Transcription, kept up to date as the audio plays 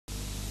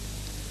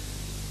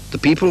The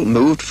people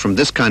moved from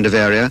this kind of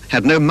area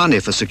had no money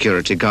for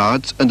security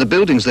guards, and the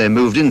buildings they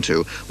moved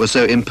into were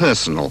so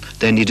impersonal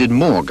they needed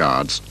more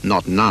guards,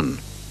 not none.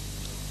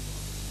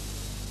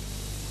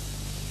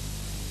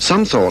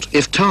 Some thought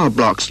if tower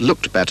blocks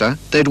looked better,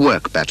 they'd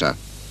work better.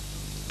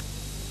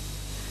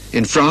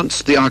 In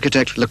France, the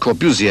architect Le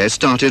Corbusier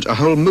started a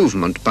whole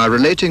movement by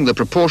relating the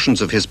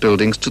proportions of his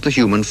buildings to the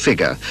human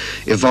figure,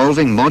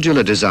 evolving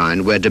modular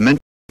design where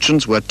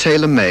dimensions were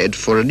tailor-made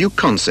for a new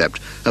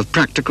concept of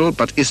practical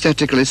but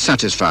aesthetically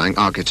satisfying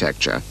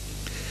architecture.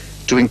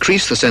 To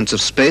increase the sense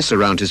of space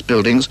around his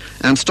buildings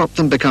and stop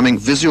them becoming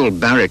visual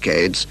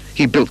barricades,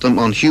 he built them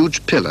on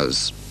huge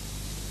pillars.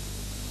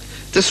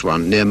 This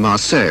one, near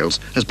Marseilles,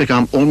 has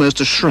become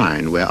almost a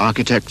shrine where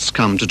architects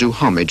come to do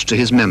homage to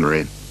his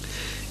memory.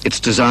 Its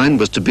design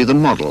was to be the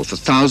model for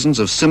thousands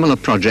of similar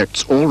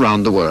projects all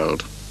round the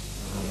world.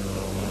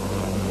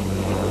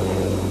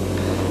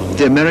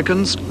 The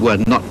Americans were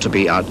not to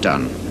be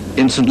outdone.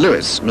 In St.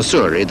 Louis,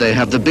 Missouri, they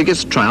have the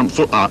biggest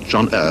triumphal arch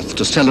on earth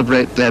to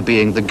celebrate their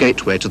being the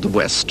gateway to the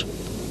West.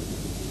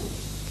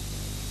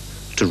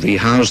 To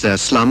rehouse their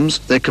slums,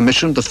 they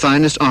commissioned the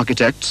finest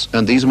architects,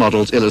 and these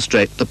models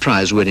illustrate the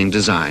prize-winning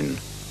design.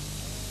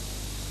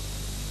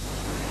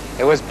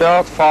 It was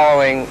built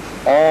following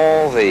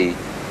all the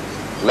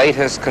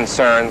latest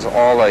concerns,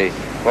 all the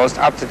most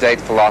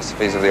up-to-date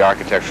philosophies of the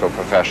architectural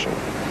profession.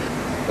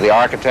 The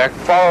architect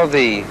followed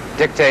the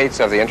dictates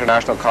of the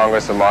International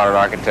Congress of Modern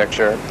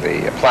Architecture,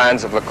 the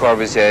plans of Le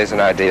Corbusier's and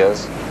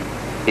ideas.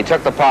 He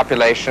took the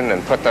population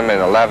and put them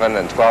in 11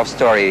 and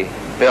 12-story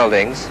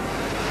buildings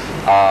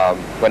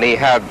when he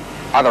had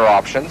other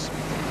options,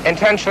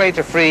 intentionally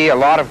to free a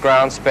lot of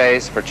ground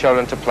space for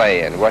children to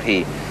play in. What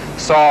he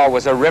saw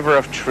was a river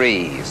of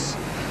trees.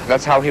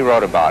 That's how he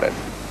wrote about it.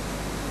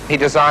 He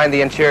designed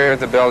the interior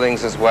of the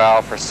buildings as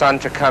well for sun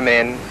to come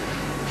in.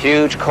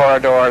 Huge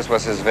corridors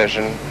was his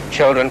vision.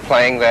 Children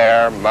playing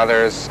there,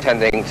 mothers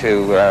tending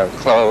to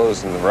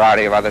clothes and a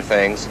variety of other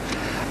things.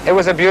 It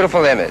was a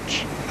beautiful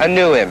image, a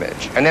new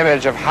image, an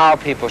image of how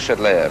people should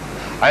live,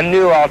 a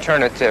new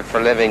alternative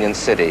for living in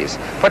cities.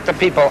 Put the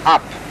people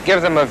up,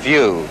 give them a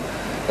view.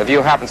 The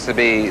view happens to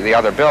be the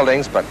other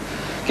buildings, but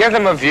give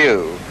them a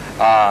view.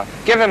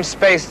 Give them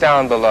space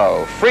down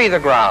below. Free the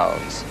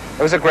grounds.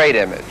 It was a great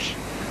image.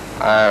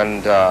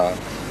 And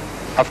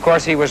of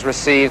course, he was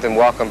received and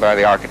welcomed by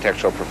the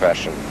architectural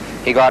profession.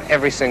 He got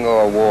every single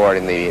award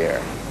in the year.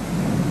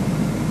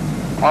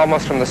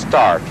 Almost from the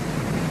start,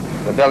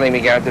 the building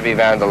began to be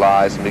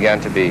vandalized and began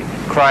to be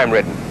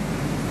crime-ridden.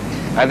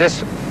 And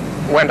this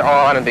went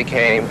on and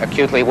became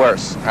acutely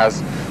worse.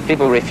 As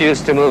people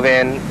refused to move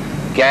in,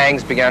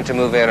 gangs began to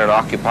move in and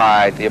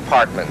occupy the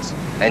apartments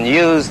and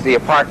use the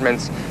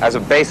apartments as a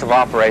base of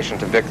operation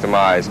to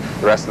victimize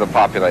the rest of the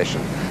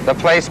population. The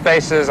play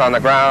spaces on the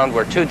ground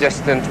were too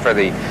distant for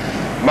the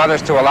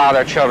mothers to allow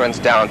their children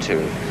down to.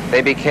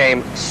 They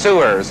became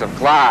sewers of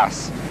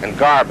glass and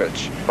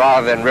garbage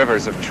rather than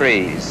rivers of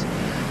trees.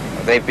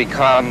 They've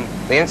become,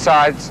 the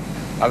insides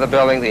of the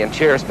building, the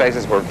interior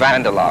spaces were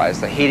vandalized,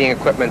 the heating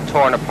equipment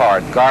torn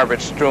apart,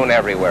 garbage strewn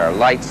everywhere,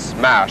 lights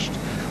smashed,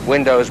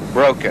 windows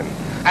broken,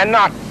 and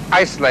not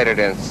isolated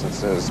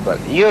instances, but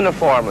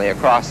uniformly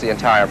across the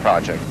entire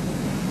project.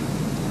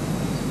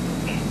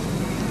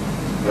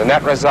 The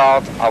net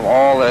result of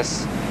all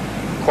this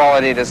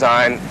quality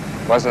design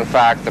was, in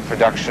fact, the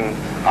production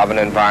of an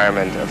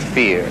environment of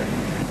fear.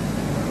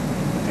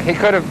 He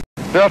could have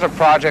built a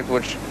project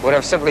which would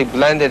have simply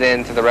blended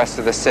into the rest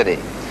of the city.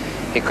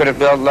 He could have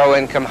built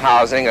low-income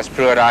housing, as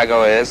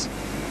Pruitt-Igoe is,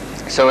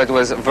 so it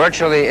was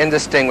virtually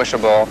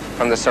indistinguishable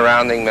from the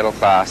surrounding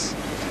middle-class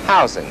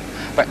housing.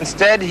 But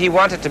instead, he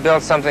wanted to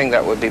build something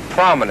that would be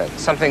prominent,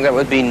 something that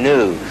would be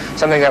new,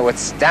 something that would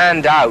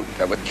stand out,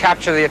 that would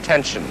capture the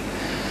attention.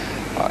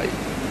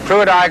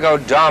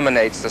 Pruitt-Igoe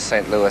dominates the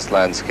St. Louis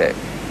landscape.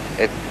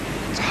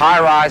 Its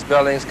high-rise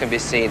buildings can be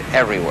seen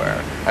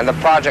everywhere, and the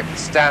project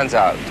stands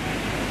out.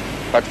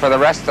 But for the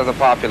rest of the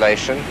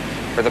population,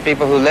 for the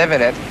people who live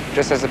in it,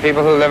 just as the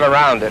people who live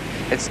around it,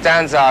 it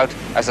stands out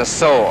as a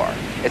sore.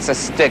 It's a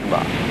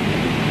stigma.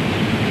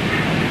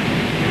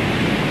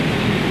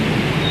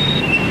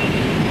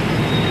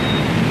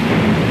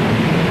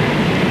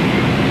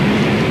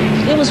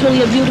 It was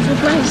really a beautiful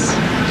place.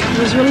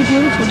 It was really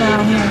beautiful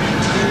down here.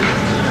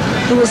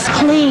 It was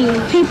clean.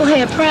 People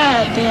had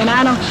pride then.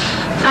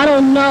 I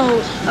don't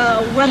know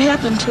what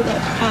happened to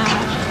that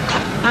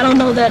pride. I don't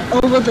know that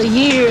over the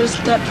years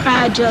that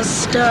pride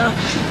just,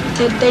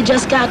 they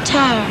just got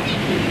tired.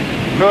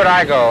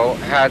 Pruitt-Igoe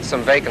had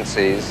some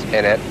vacancies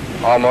in it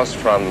almost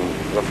from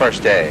the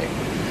first day.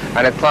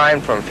 And it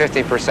climbed from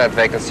 50%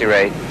 vacancy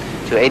rate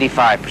to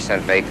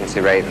 85%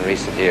 vacancy rate in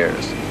recent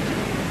years.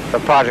 The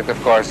project,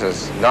 of course,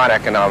 is not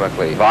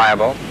economically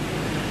viable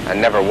and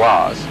never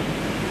was.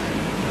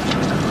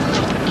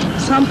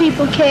 Some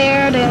people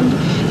cared, and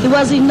it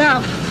was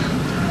enough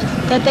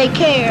that they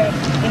cared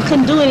and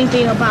couldn't do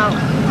anything about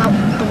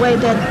the way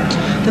that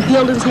the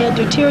buildings had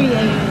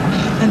deteriorated.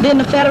 And then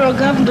the federal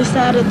government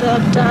decided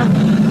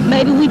that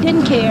maybe we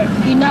didn't care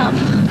enough.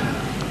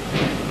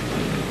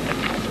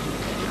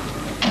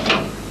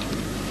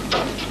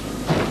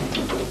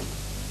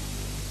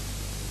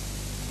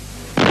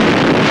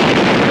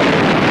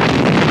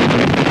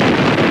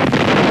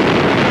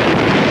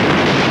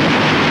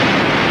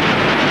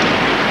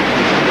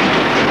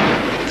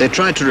 They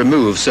tried to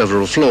remove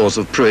several floors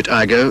of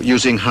Pruitt-Igoe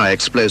using high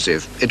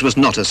explosive. It was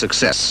not a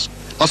success.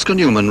 Oscar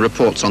Newman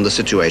reports on the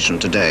situation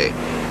today.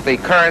 The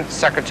current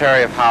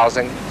Secretary of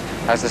Housing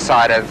has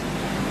decided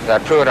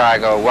that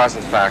Pruitt-Igoe was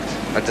in fact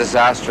a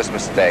disastrous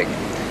mistake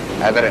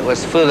and that it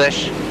was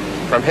foolish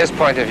from his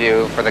point of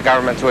view for the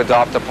government to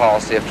adopt a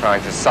policy of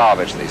trying to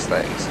salvage these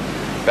things.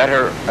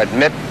 Better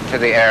admit to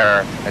the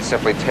error and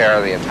simply tear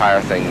the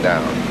entire thing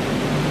down.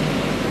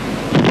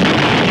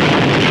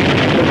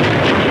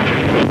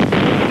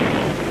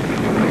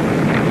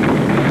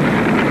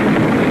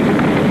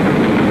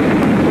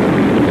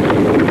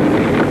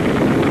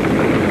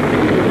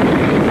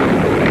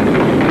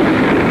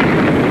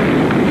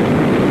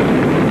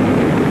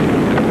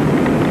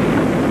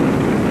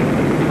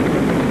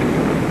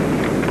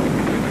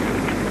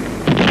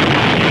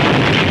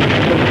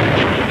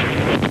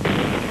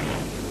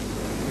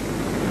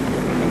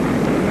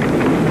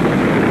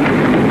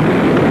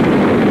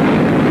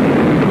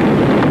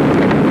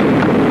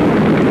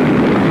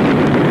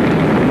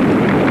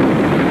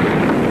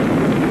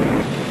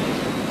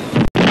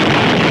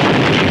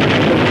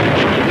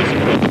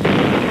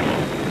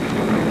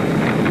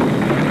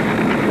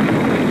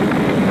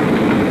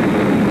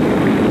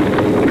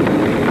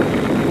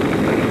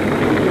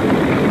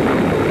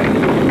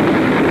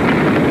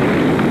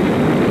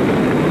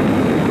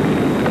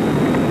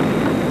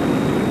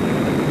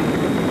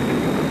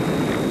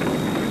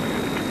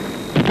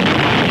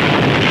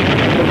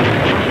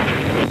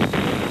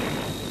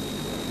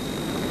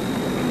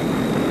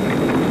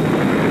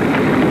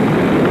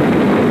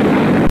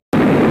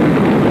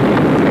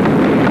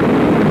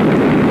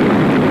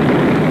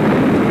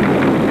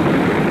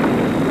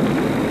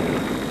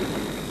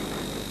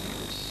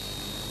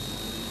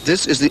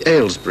 This is the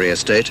Aylesbury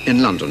estate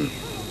in London.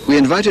 We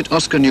invited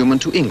Oscar Newman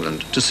to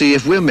England to see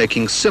if we're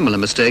making similar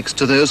mistakes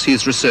to those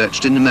he's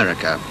researched in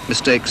America,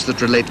 mistakes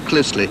that relate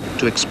closely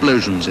to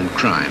explosions in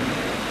crime.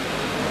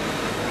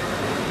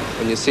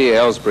 When you see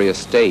Aylesbury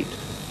estate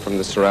from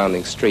the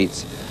surrounding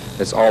streets,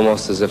 it's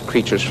almost as if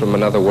creatures from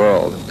another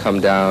world have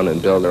come down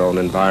and built their own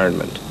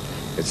environment.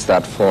 It's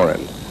that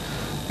foreign.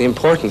 The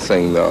important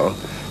thing, though,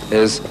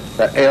 is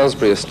that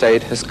Aylesbury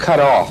estate has cut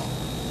off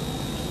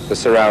the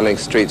surrounding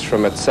streets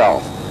from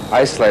itself,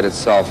 isolate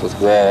itself with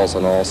walls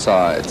on all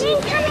sides.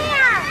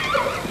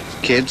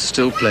 Kids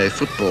still play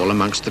football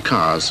amongst the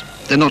cars.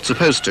 They're not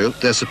supposed to.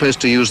 They're supposed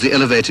to use the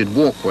elevated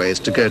walkways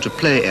to go to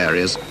play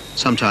areas,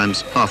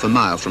 sometimes half a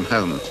mile from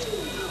home.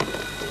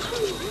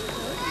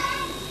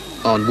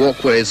 On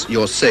walkways,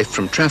 you're safe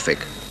from traffic,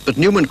 but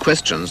Newman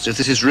questions if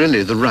this is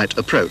really the right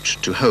approach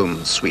to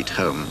home sweet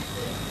home.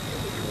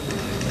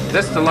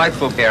 This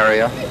delightful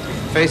area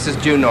faces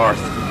due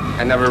north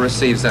and never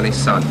receives any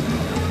sun.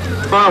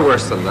 Far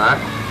worse than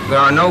that, there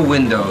are no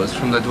windows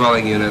from the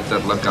dwelling unit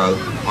that look out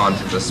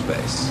onto the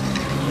space.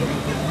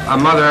 A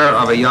mother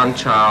of a young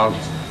child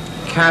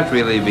can't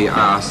really be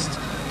asked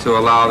to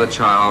allow the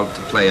child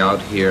to play out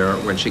here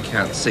when she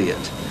can't see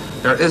it.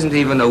 There isn't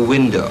even a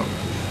window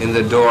in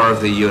the door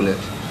of the unit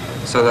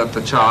so that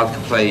the child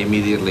can play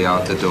immediately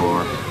out the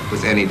door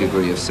with any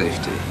degree of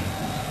safety.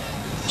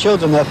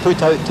 Children are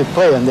put out to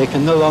play and they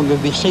can no longer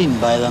be seen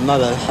by their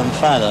mothers and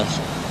fathers.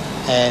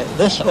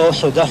 This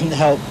also doesn't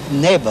help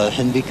neighbours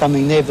in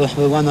becoming neighbours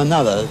with one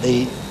another.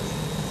 The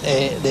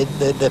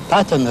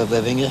pattern of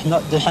living is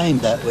not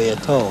designed that way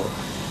at all.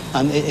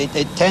 And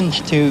it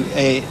tends to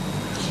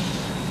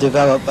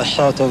develop a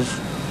sort of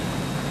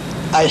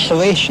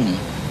isolation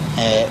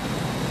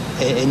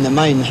in the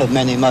minds of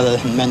many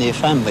mothers and many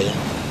families.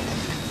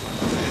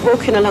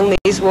 Walking along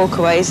these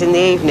walkways in the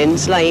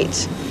evenings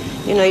late,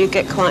 you know, you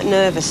get quite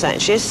nervous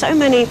actually. There's so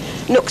many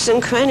nooks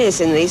and crannies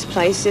in these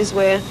places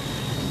where,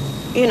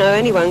 you know,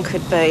 anyone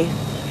could be.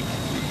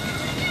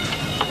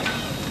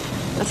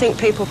 I think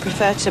people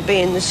prefer to be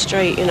in the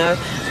street, you know,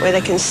 where they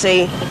can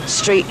see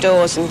street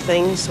doors and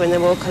things. When they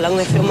walk along,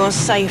 they feel more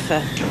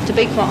safer. To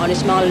be quite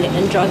honest,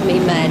 Marlon drove me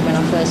mad when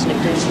I first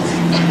lived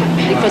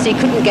here because he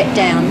couldn't get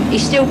down. He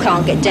still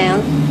can't get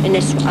down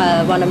unless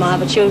one of my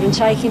other children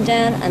take him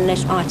down,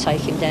 unless I take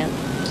him down.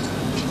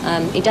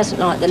 He doesn't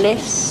like the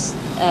lifts.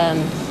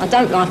 I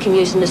don't like him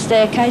using the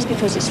staircase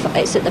because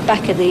it's at the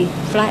back of the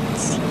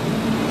flats.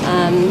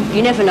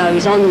 You never know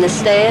who's on the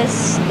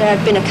stairs. There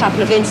have been a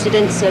couple of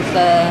incidents of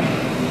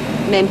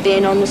men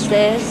being on the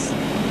stairs,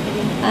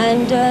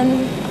 and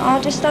I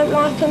just don't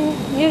like them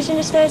using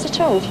the stairs at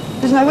all.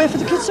 There's nowhere for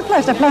the kids to play.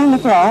 If they play on the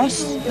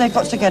grass, they've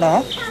got to get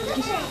off.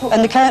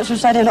 And the council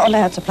say they're not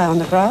allowed to play on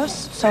the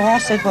grass. So I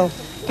said, well,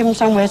 give them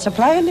somewhere to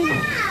play, and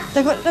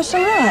that's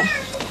all right.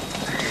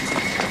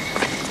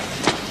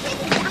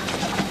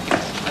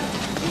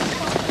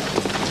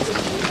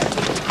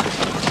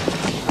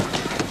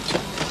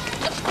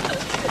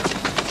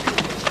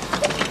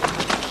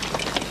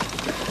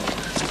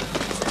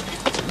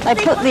 They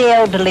put the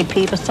elderly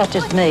people, such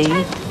as me,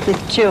 with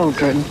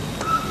children.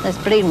 That's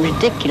bleeding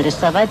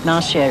ridiculous. I've had my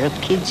share of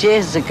kids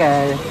years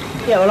ago.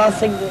 Yeah, well, I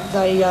think that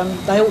they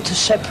ought to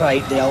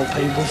separate the old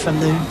people from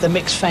the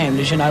mixed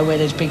families, you know, where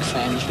there's big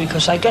families,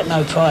 because they get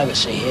no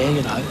privacy here,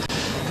 you know.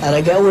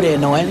 They get all the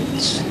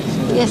annoyance.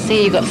 Yeah,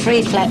 see, you've got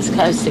 3 flats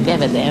close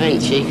together there,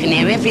 ain't you? You can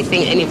hear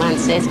everything anyone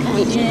says,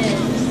 can't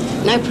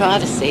you? No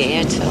privacy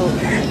here at all.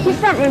 Your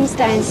front room's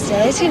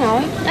downstairs, you know,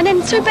 and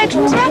then 2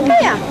 bedrooms are up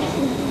here.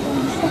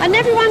 And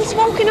everyone's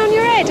walking on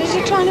your head as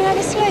you're trying to have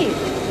a sleep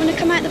when they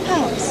come out the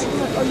pubs.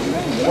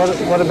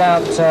 What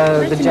about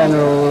the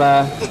general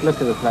look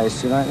of the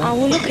place, do you like that? Oh,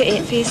 well, look at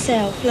it for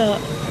yourself, look.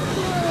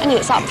 And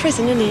it's like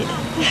prison, isn't it?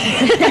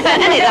 Isn't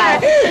it,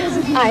 that?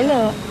 Hey,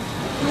 look.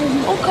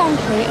 All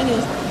concrete, isn't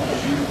it?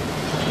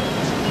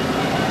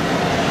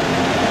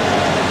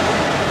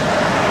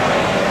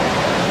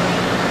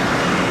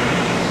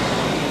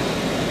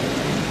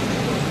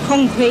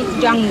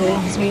 Concrete jungle,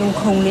 as we all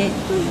call it.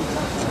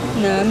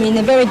 No, I mean,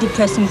 they're very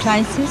depressing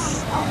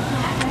places.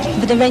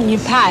 But the rent you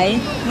pay,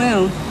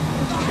 well,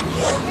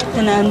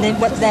 you know,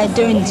 what they're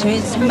doing to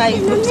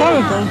it looks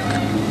horrible.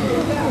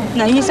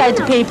 No, you say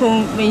to people,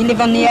 well, you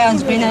live on the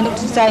Aylesbury, and they look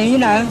to say, you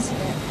know,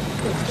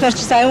 supposed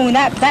to say, oh,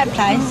 that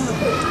place.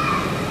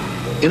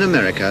 In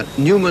America,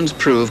 Newman's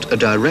proved a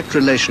direct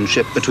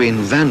relationship between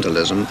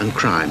vandalism and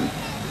crime.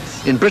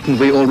 In Britain,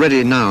 we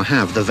already now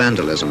have the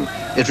vandalism.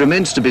 It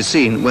remains to be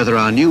seen whether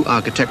our new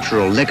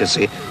architectural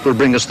legacy will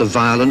bring us the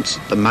violence,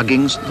 the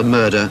muggings, the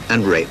murder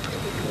and rape.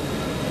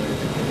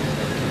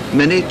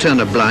 Many turn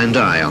a blind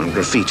eye on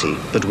graffiti,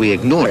 but we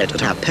ignore it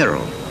at our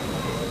peril.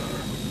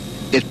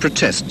 It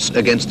protests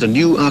against a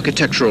new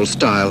architectural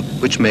style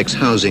which makes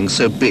housing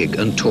so big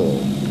and tall.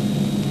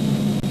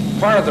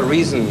 Part of the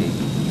reason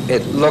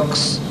it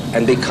looks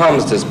and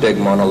becomes this big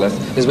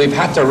monolith is we've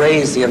had to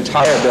raise the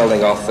entire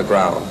building off the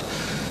ground.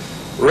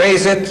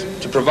 Raise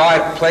it to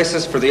provide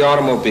places for the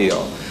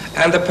automobile.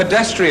 And the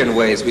pedestrian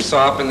ways we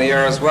saw up in the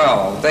air as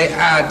well, they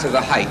add to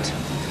the height.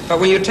 But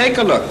when you take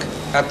a look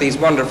at these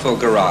wonderful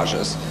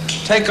garages,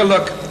 take a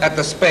look at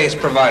the space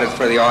provided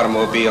for the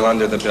automobile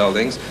under the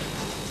buildings,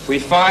 we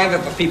find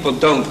that the people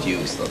don't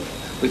use them.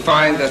 We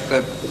find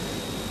that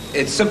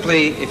it's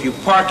simply, if you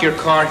park your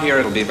car here,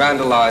 it'll be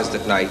vandalized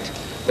at night.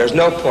 There's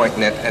no point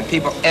in it, and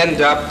people end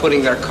up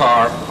putting their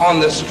car on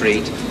the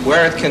street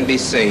where it can be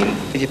seen.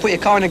 If you put your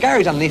car in a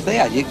garage underneath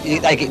there,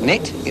 they get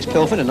nicked, it's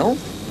pilfered and all.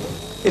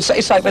 It's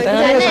safe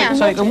down here,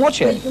 so you can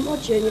watch it. You can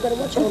watch it, and you've got to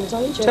watch it all the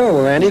time, It's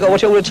terrible, man. You've got to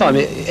watch it all the time.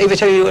 If I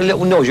tell you a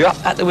little noise, you're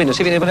up at the window,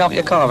 see if anybody up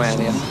your car around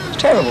here. It's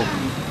terrible.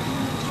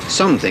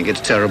 Some think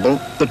it's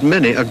terrible, but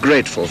many are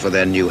grateful for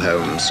their new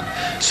homes.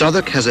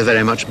 Southwark has a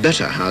very much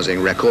better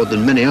housing record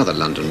than many other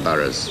London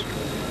boroughs.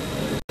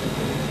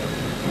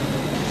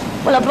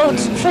 Well, I brought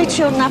 3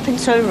 children up in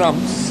 2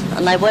 rooms,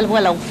 and they were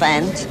well off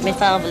fanned. My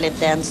father lived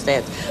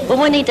downstairs. But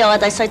when he died,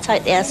 they said,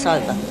 take the house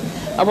over.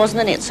 I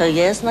wasn't in it 2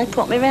 years, and they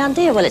put me round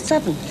here. Well, it's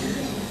heaven.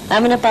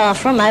 Having a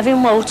bathroom,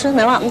 having water,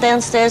 now up and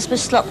downstairs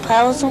with slop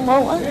pails and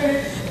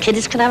water.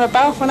 Kiddies can have a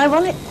bath when they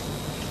want it.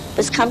 But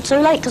it's come too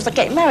late, because they're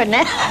getting married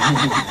now.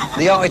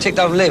 The architect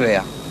don't live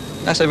here.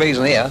 That's the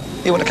reason here.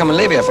 He want to come and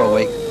live here for a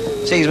week,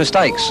 see his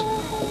mistakes,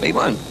 but he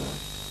won't.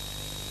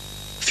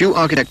 Few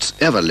architects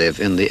ever live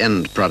in the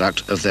end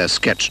product of their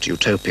sketched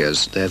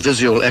utopias, their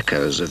visual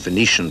echoes of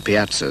Venetian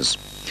piazzas.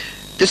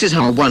 This is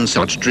how one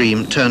such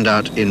dream turned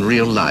out in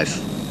real life.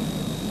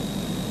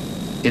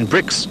 In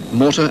bricks,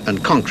 mortar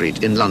and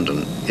concrete in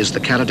London is the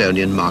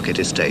Caledonian Market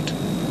Estate.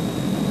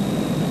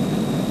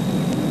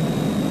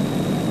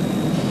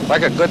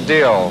 Like a good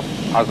deal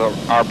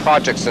of our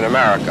projects in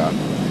America,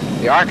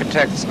 the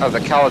architects of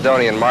the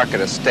Caledonian Market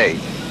Estate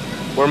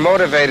were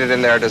motivated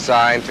in their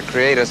design to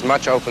create as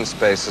much open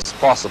space as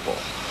possible.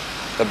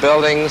 The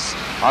buildings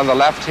on the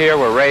left here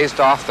were raised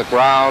off the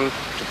ground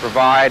to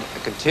provide a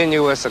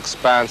continuous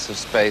expanse of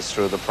space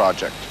through the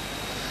project.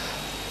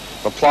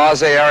 The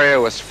plaza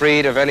area was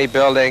freed of any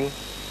building,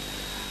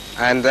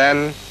 and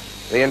then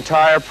the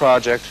entire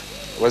project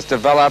was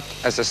developed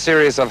as a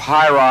series of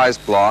high-rise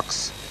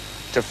blocks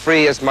to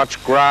free as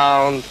much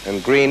ground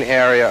and green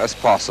area as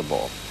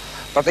possible.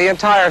 But the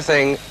entire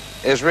thing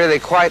is really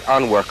quite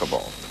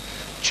unworkable.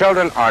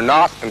 Children are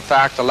not, in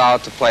fact,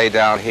 allowed to play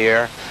down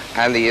here,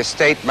 and the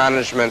estate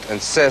management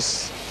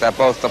insists that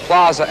both the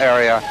plaza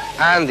area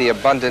and the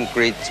abundant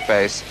green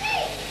space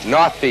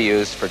not be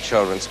used for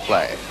children's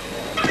play.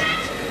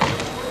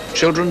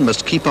 Children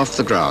must keep off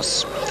the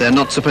grass. They're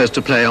not supposed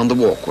to play on the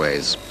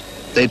walkways.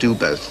 They do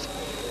both.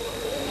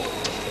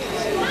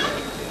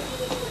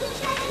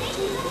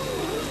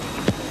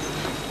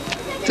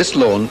 This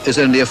lawn is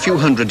only a few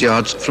hundred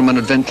yards from an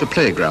adventure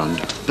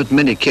playground, but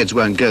many kids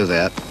won't go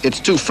there. It's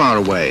too far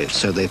away,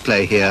 so they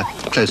play here,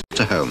 close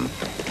to home.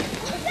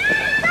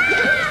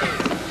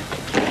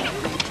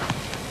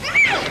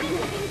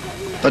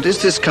 But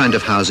is this kind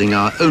of housing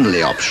our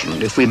only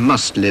option if we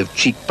must live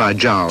cheek by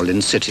jowl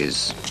in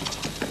cities?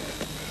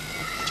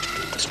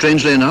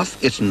 Strangely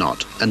enough, it's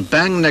not. And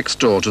bang next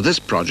door to this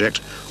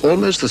project,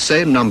 almost the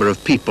same number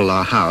of people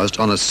are housed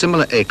on a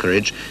similar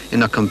acreage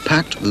in a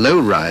compact,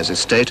 low-rise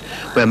estate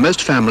where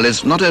most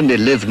families not only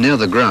live near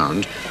the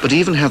ground, but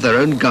even have their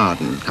own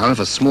garden,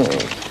 however small.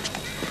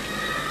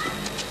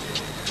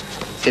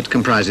 It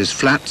comprises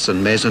flats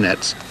and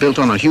maisonettes built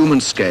on a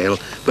human scale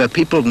where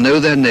people know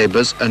their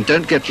neighbours and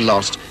don't get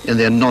lost in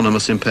the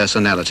anonymous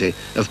impersonality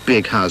of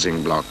big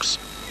housing blocks.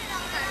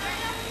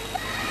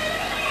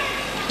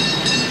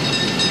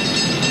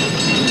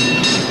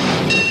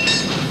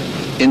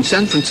 In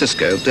San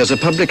Francisco, there's a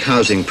public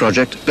housing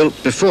project built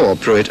before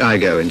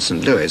Pruitt-Igoe in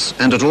St. Louis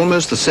and at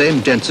almost the same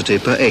density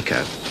per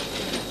acre.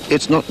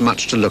 It's not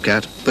much to look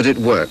at, but it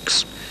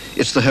works.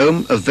 It's the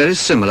home of very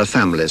similar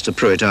families to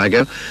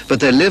Pruitt-Igoe, but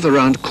they live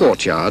around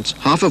courtyards,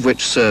 half of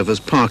which serve as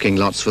parking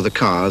lots for the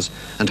cars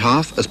and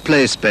half as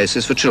play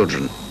spaces for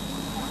children.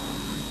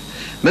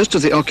 Most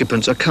of the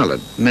occupants are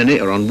coloured, many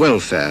are on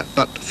welfare,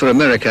 but for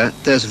America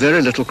there's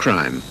very little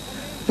crime.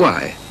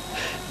 Why?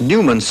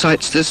 Newman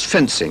cites this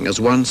fencing as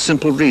one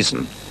simple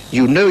reason.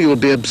 You know you'll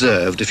be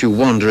observed if you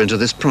wander into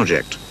this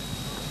project.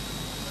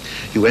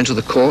 You enter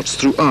the courts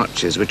through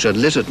arches which are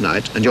lit at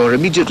night, and you're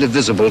immediately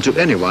visible to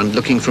anyone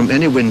looking from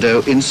any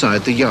window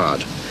inside the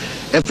yard.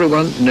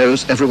 Everyone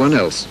knows everyone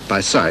else by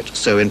sight,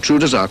 so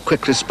intruders are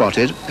quickly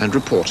spotted and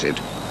reported.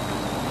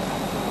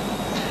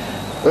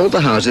 All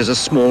the houses are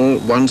small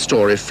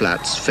one-story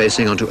flats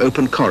facing onto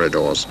open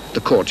corridors,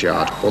 the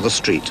courtyard or the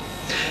street.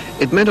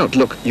 It may not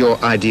look your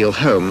ideal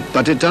home,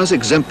 but it does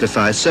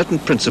exemplify certain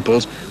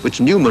principles which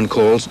Newman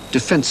calls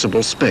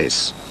defensible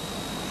space.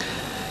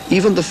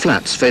 Even the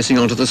flats facing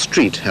onto the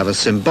street have a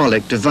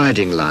symbolic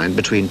dividing line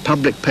between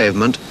public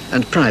pavement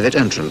and private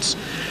entrance.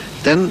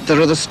 Then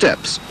there are the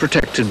steps,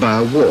 protected by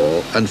a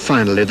wall, and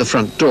finally the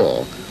front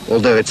door.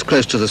 Although it's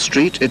close to the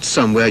street, it's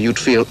somewhere you'd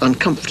feel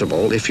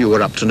uncomfortable if you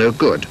were up to no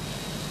good.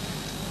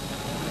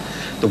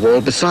 The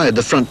wall beside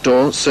the front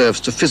door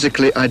serves to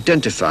physically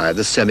identify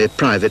the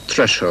semi-private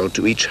threshold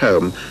to each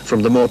home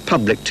from the more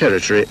public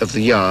territory of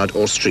the yard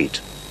or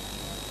street.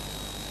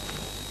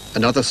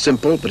 Another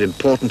simple but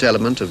important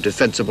element of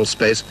defensible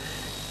space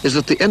is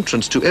that the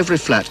entrance to every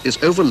flat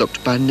is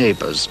overlooked by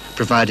neighbours,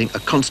 providing a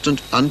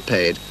constant,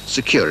 unpaid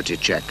security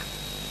check.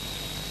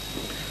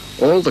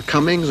 All the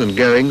comings and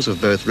goings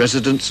of both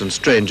residents and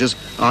strangers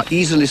are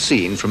easily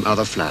seen from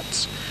other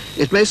flats.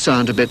 It may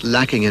sound a bit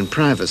lacking in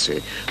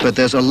privacy, but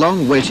there's a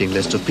long waiting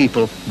list of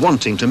people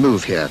wanting to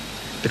move here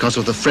because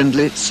of the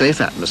friendly,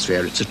 safe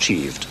atmosphere it's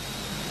achieved.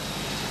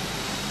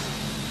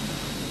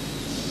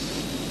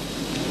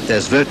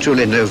 There's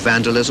virtually no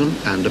vandalism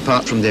and,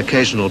 apart from the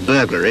occasional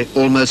burglary,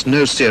 almost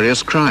no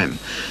serious crime.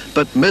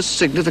 But most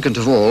significant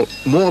of all,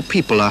 more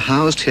people are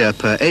housed here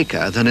per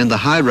acre than in the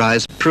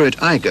high-rise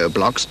Pruitt-Igoe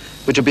blocks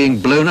which are being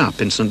blown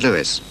up in St.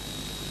 Louis.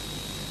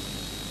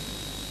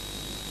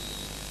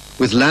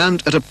 With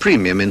land at a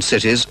premium in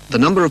cities, the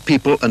number of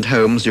people and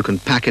homes you can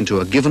pack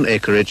into a given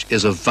acreage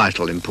is of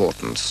vital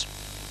importance.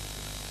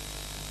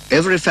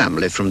 Every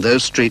family from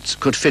those streets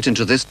could fit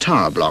into this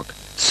tower block,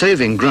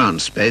 saving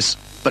ground space,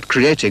 but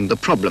creating the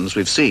problems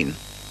we've seen.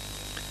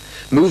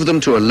 Move them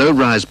to a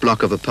low-rise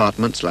block of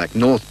apartments like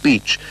North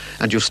Beach,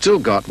 and you've still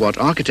got what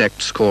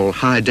architects call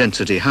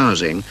high-density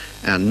housing,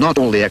 and not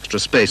all the extra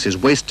space is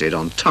wasted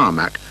on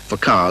tarmac for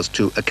cars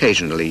to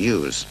occasionally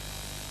use.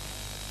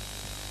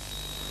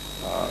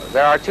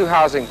 There are two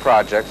housing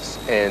projects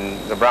in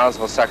the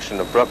Brownsville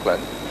section of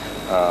Brooklyn.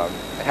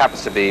 It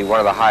happens to be one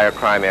of the higher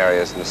crime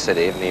areas in the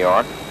city of New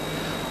York.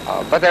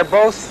 But they're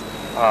both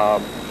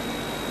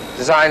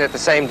designed at the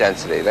same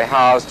density. They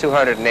house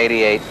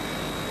 288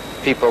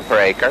 people per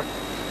acre,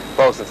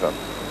 both of them.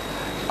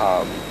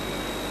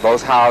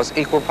 Both house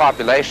equal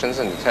populations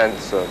in the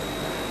sense of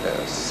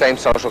same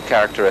social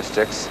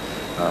characteristics,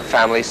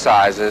 family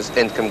sizes,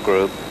 income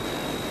group,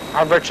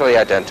 are virtually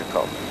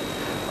identical,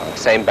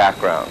 same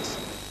backgrounds.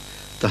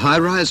 The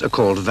high-rise are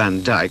called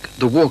Van Dyke,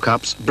 the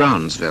walk-ups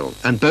Brownsville,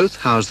 and both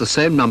house the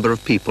same number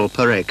of people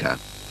per acre.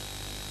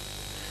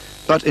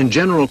 But in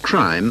general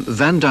crime,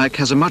 Van Dyke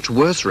has a much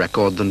worse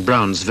record than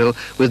Brownsville,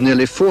 with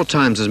nearly 4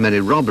 times as many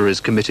robberies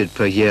committed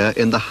per year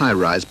in the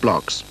high-rise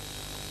blocks.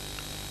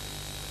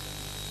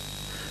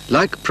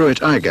 Like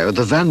Pruitt-Igoe,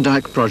 the Van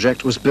Dyke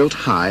project was built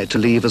high to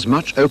leave as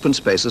much open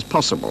space as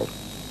possible.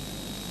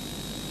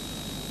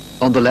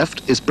 On the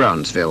left is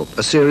Brownsville,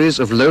 a series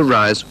of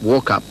low-rise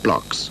walk-up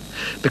blocks.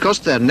 Because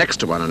they're next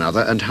to one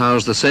another and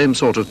house the same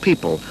sort of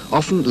people,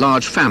 often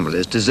large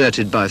families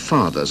deserted by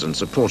fathers and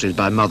supported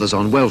by mothers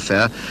on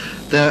welfare,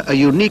 they're a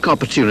unique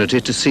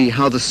opportunity to see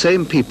how the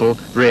same people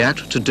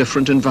react to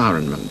different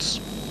environments.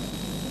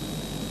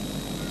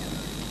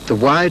 The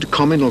wide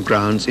communal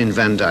grounds in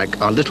Van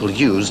Dyke are little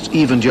used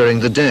even during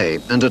the day,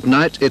 and at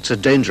night it's a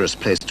dangerous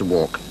place to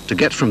walk. To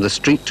get from the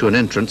street to an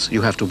entrance,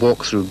 you have to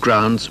walk through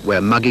grounds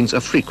where muggings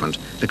are frequent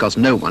because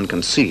no one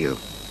can see you.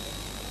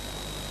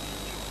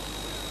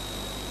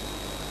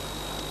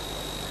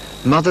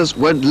 Mothers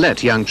won't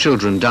let young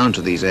children down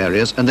to these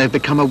areas, and they've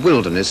become a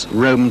wilderness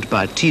roamed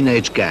by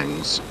teenage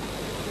gangs.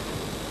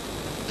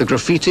 The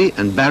graffiti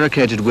and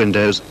barricaded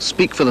windows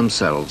speak for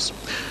themselves.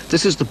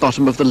 This is the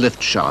bottom of the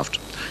lift shaft.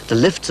 The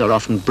lifts are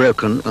often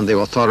broken, and the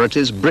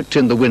authorities bricked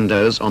in the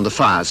windows on the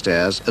fire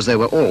stairs as they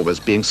were always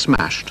being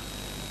smashed.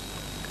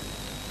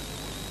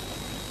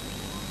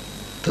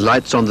 The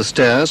lights on the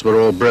stairs were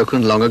all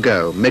broken long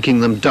ago, making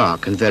them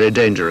dark and very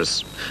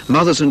dangerous.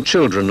 Mothers and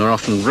children are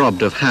often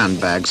robbed of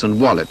handbags and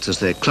wallets as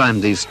they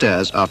climb these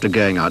stairs after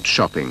going out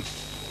shopping.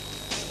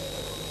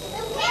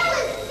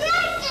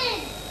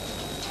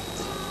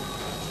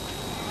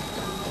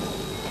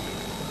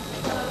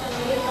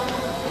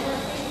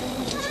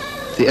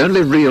 The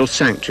only real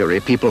sanctuary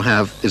people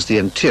have is the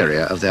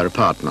interior of their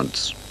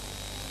apartments.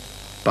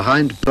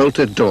 Behind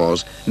bolted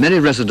doors, many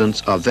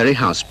residents are very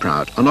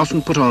house-proud and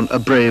often put on a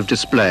brave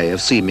display of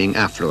seeming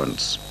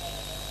affluence.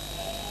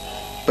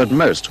 But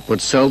most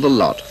would sell the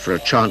lot for a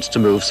chance to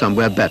move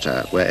somewhere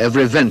better, where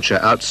every venture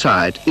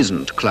outside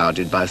isn't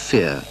clouded by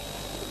fear.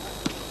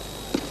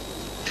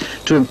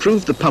 To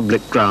improve the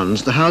public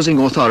grounds, the Housing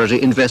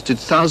Authority invested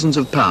thousands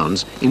of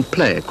pounds in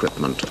play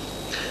equipment.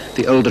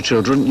 The older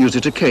children use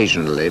it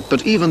occasionally,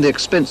 but even the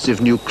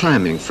expensive new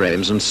climbing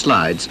frames and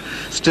slides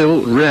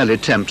still rarely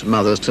tempt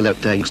mothers to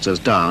let their youngsters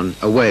down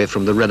away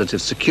from the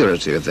relative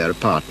security of their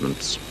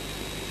apartments.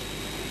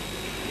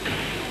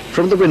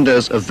 From the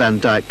windows of Van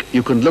Dyck,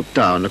 you can look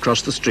down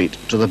across the street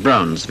to the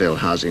Brownsville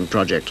housing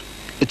project.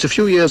 It's a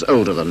few years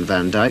older than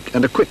Van Dyck,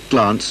 and a quick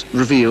glance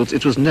reveals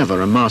it was never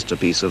a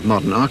masterpiece of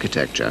modern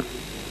architecture.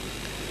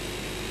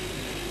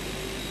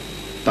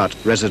 But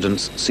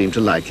residents seem to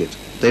like it.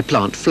 They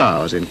plant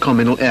flowers in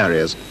communal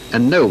areas,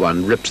 and no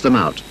one rips them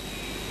out.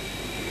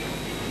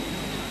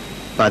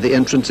 By the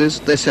entrances,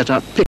 they set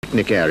up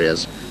picnic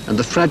areas, and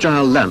the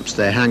fragile lamps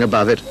they hang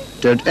above it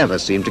don't ever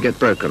seem to get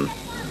broken.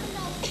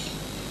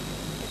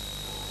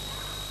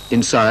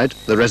 Inside,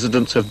 the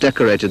residents have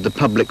decorated the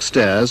public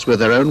stairs with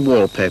their own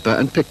wallpaper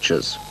and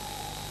pictures.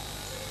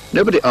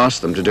 Nobody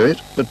asked them to do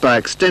it, but by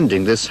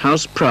extending this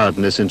house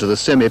proudness into the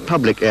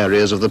semi-public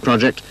areas of the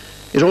project,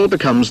 it all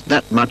becomes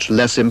that much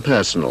less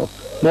impersonal,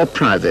 more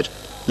private,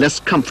 less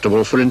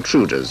comfortable for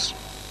intruders.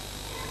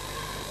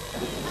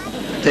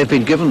 They've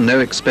been given no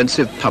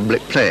expensive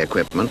public play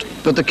equipment,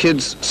 but the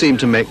kids seem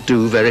to make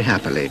do very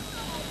happily.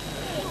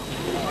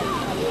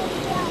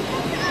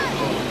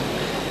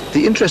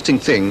 The interesting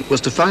thing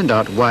was to find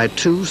out why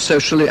two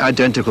socially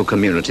identical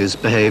communities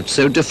behaved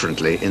so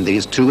differently in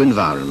these two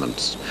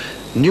environments.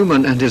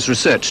 Newman and his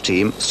research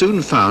team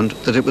soon found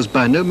that it was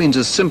by no means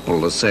as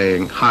simple as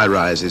saying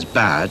high-rise is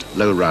bad,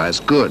 low-rise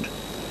good.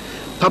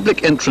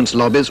 Public entrance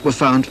lobbies were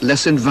found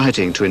less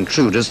inviting to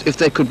intruders if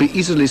they could be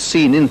easily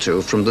seen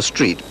into from the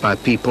street by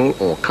people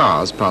or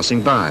cars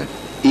passing by.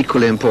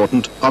 Equally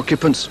important,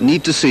 occupants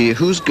need to see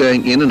who's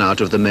going in and out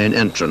of the main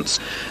entrance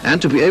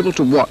and to be able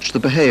to watch the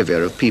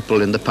behavior of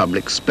people in the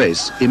public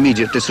space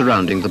immediately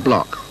surrounding the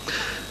block.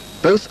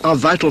 Both are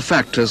vital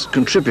factors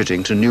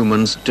contributing to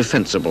Newman's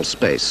defensible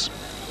space.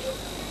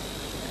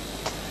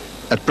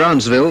 At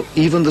Brownsville,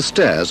 even the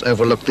stairs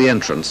overlook the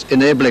entrance,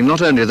 enabling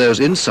not only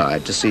those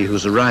inside to see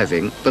who's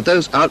arriving, but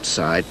those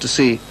outside to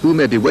see who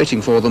may be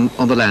waiting for them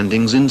on the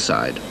landings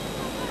inside.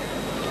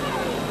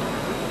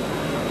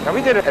 Now,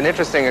 we did an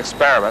interesting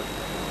experiment.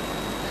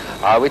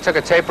 We took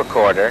a tape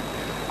recorder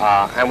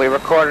and we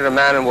recorded a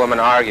man and woman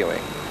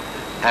arguing.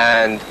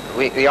 And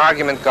the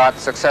argument got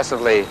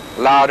successively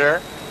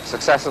louder,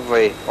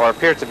 or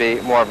appeared to be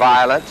more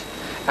violent.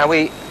 And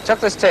we took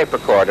this tape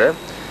recorder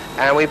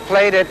and we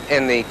played it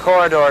in the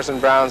corridors in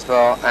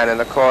Brownsville and in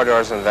the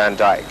corridors in Van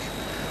Dyck.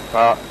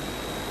 Well,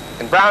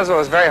 in Brownsville, it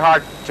was very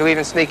hard to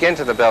even sneak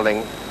into the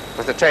building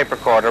with the tape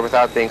recorder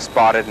without being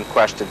spotted and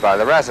questioned by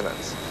the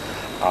residents.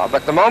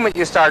 But the moment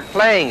you start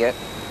playing it,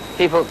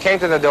 people came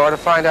to the door to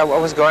find out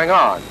what was going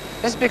on.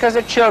 This is because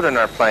their children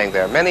are playing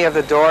there. Many of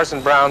the doors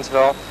in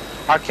Brownsville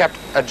are kept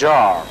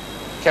ajar,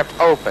 kept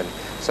open,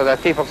 so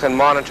that people can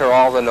monitor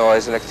all the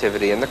noise and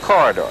activity in the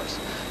corridors.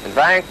 In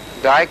Van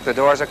Dyck, the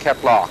doors are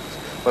kept locked.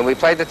 When we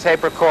played the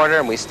tape recorder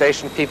and we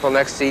stationed people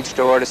next to each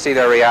door to see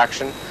their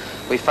reaction,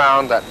 we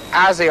found that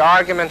as the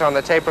argument on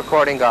the tape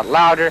recording got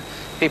louder,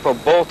 people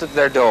bolted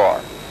their door.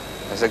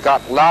 As it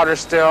got louder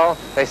still,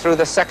 they threw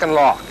the second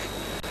lock.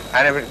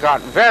 And if it got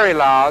very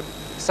loud,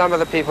 some of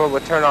the people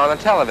would turn on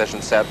a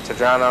television set to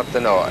drown out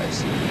the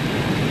noise.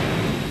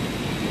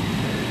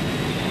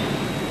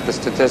 The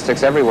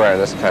statistics everywhere in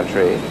this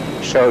country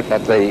showed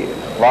that the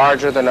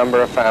larger the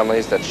number of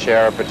families that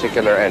share a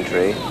particular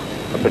entry,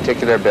 a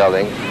particular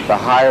building, the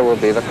higher will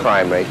be the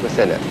crime rate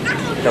within it.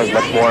 It becomes a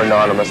much more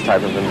anonymous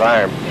type of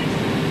environment.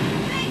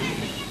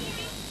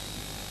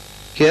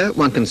 Here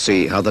one can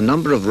see how the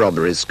number of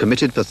robberies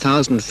committed per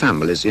 1,000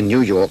 families in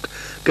New York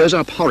goes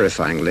up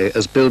horrifyingly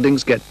as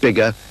buildings get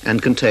bigger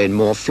and contain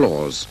more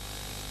floors.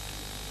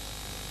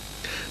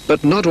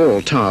 But not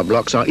all tower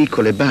blocks are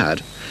equally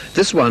bad.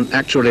 This one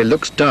actually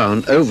looks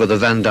down over the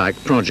Van Dyck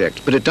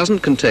project, but it doesn't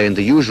contain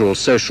the usual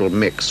social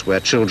mix where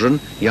children,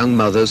 young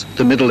mothers,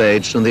 the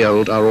middle-aged and the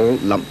old are all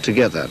lumped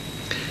together.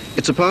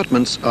 Its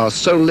apartments are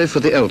solely for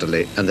the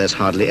elderly, and there's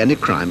hardly any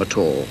crime at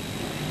all.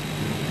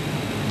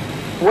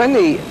 When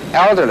the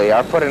elderly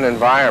are put in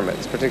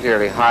environments,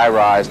 particularly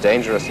high-rise,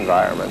 dangerous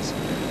environments,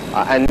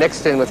 and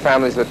mixed in with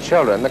families with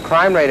children, the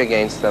crime rate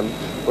against them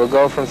will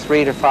go from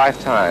 3 to 5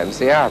 times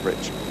the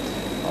average,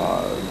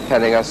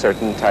 depending on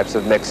certain types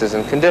of mixes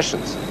and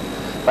conditions.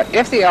 But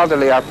if the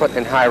elderly are put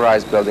in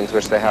high-rise buildings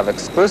which they have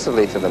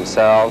exclusively to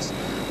themselves,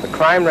 the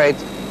crime rate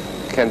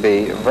can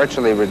be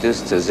virtually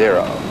reduced to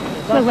zero.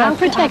 We're well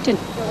protected.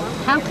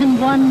 How can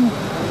one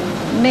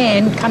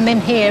man come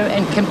in here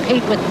and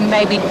compete with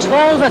maybe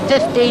 12 or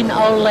 15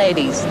 old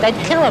ladies? They'd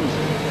kill him.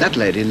 That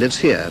lady lives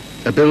here,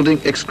 a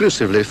building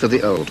exclusively for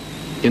the old.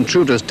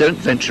 Intruders don't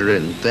venture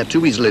in. They're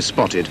too easily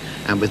spotted,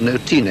 and with no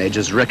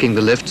teenagers wrecking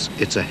the lifts,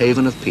 it's a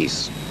haven of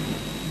peace.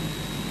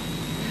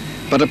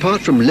 But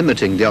apart from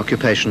limiting the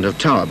occupation of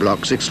tower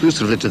blocks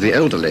exclusively to the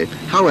elderly,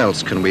 how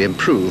else can we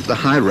improve the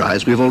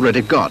high-rise we've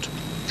already got?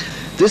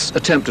 This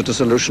attempt at a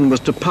solution was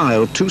to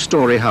pile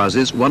two-story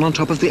houses, one on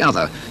top of the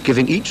other,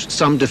 giving each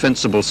some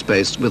defensible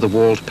space with a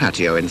walled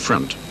patio in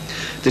front.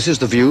 This is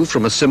the view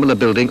from a similar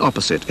building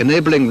opposite,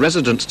 enabling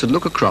residents to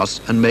look across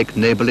and make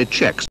neighbourly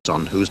checks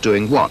on who's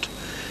doing what.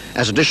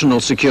 As additional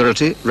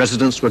security,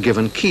 residents were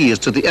given keys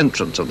to the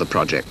entrance of the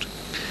project.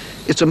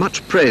 It's a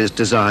much praised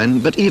design,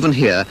 but even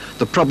here,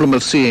 the problem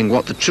of seeing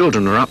what the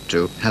children are up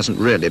to hasn't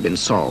really been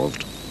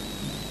solved.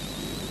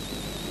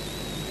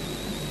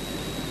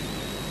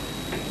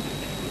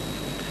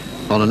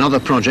 On another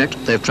project,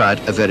 they've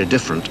tried a very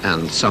different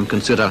and some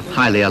consider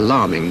highly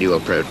alarming new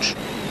approach.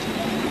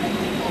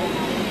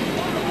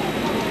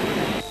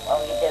 What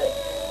will you do?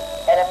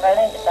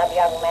 Telephoning to some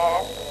young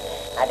man?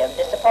 I don't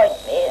disappoint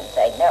me and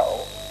say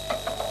no.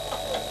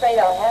 I'm afraid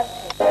I'll have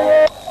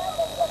to.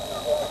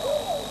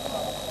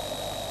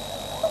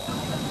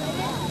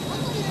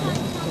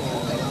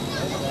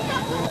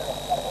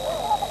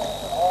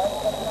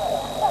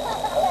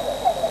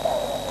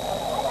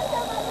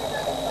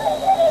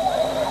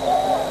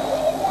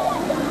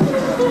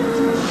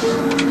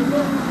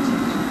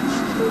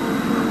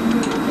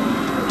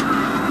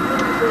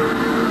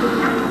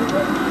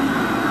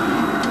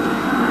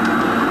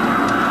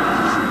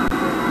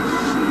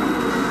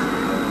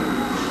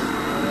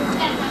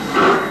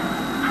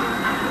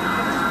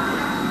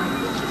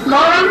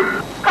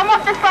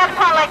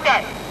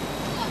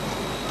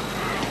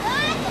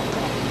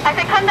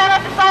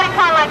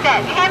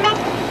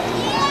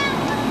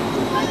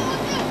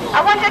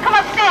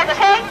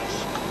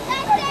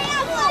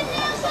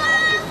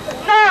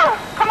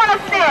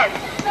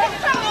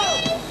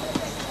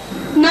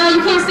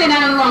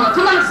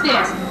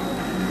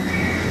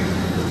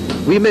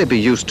 We may be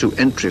used to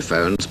entry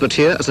phones, but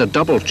here, as a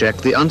double check,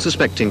 the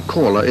unsuspecting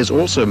caller is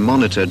also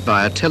monitored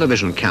by a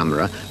television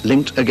camera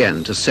linked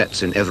again to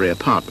sets in every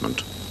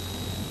apartment.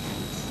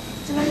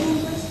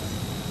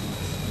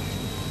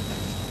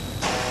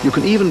 You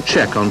can even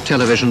check on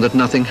television that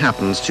nothing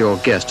happens to your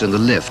guest in the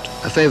lift,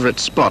 a favourite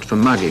spot for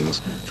muggings,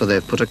 for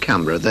they've put a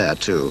camera there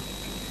too.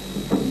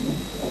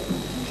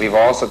 We've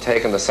also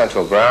taken the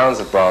central grounds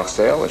of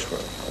Bronxdale, which were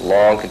a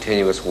long,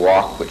 continuous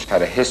walk which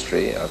had a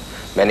history of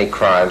many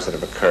crimes that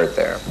have occurred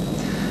there.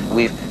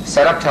 We've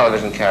set up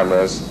television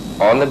cameras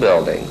on the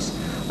buildings,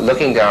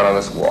 looking down on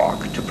this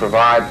walk, to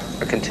provide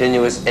a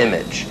continuous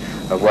image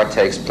of what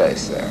takes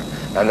place there.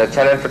 And the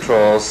tenant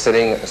patrols,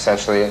 sitting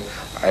essentially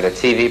at a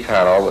TV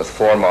panel with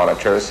 4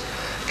 monitors,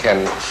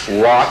 can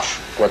watch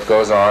what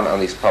goes on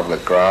these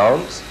public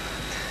grounds,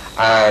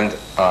 and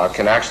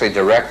can actually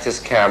direct his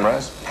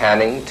cameras,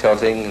 panning,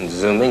 tilting, and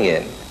zooming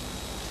in.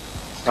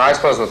 Now, I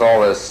suppose with all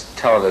this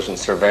television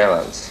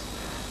surveillance,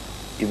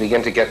 you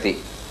begin to get the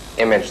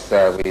image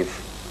that we've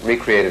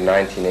recreated in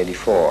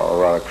 1984,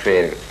 or rather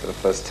created for the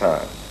first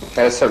time.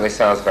 And it certainly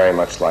sounds very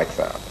much like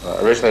that.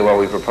 Originally, when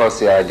we proposed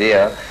the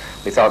idea,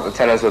 we thought the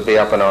tenants would be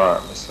up in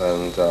arms,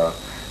 and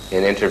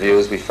in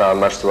interviews we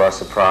found, much to our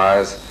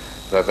surprise,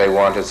 that they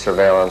wanted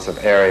surveillance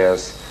of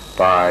areas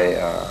by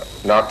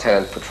not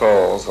tenant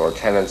patrols or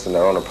tenants in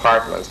their own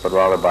apartments, but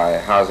rather by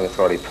housing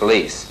authority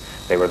police.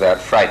 They were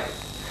that frightened.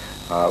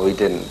 We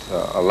didn't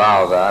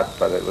allow that,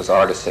 but it was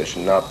our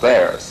decision, not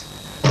theirs.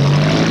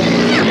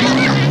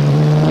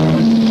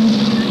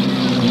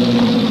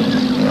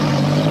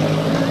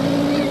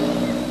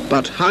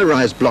 But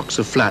high-rise blocks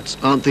of flats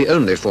aren't the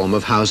only form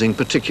of housing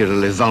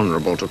particularly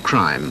vulnerable to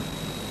crime.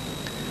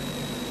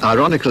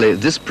 Ironically,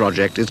 this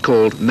project is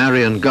called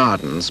Marion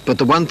Gardens, but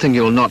the one thing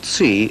you'll not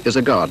see is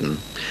a garden.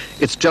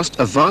 It's just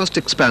a vast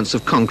expanse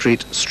of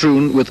concrete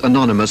strewn with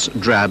anonymous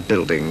drab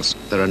buildings.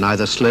 There are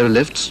neither slow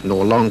lifts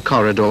nor long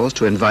corridors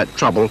to invite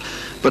trouble,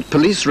 but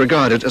police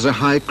regard it as a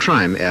high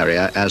crime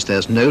area as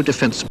there's no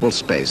defensible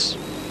space.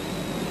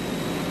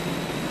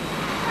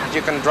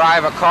 You can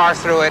drive a car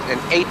through it in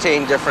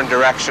 18 different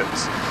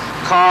directions.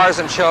 Cars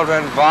and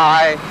children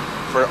vie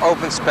for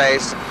open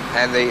space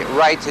and the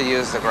right to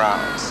use the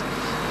grounds.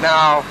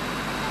 Now,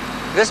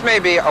 this may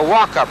be a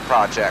walk-up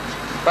project,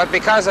 but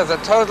because of the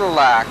total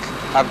lack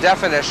of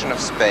definition of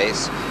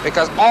space,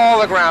 because all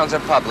the grounds are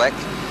public,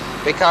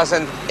 because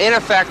in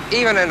effect,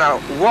 even in a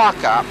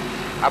walk-up,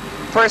 a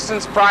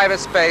person's private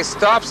space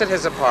stops at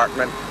his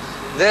apartment,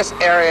 this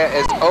area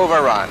is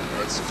overrun.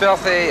 It's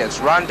filthy, it's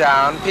run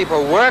down.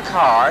 People work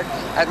hard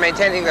at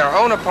maintaining their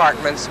own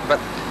apartments, but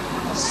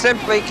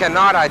simply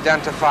cannot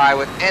identify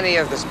with any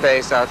of the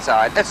space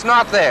outside. It's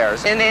not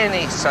theirs in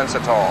any sense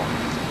at all.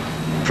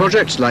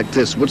 Projects like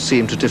this would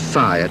seem to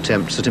defy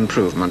attempts at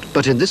improvement,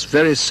 but in this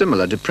very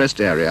similar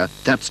depressed area,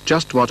 that's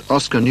just what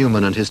Oscar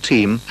Newman and his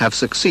team have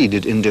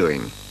succeeded in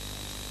doing.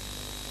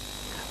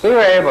 We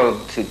were able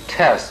to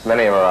test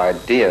many of our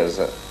ideas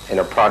in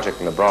a project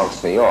in the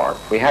Bronx, New York.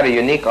 We had a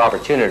unique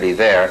opportunity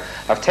there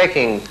of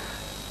taking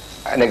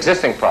an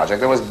existing project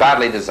that was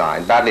badly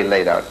designed, badly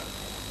laid out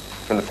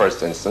from the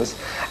first instance,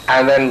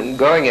 and then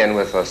going in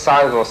with a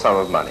sizable sum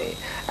of money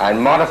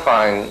and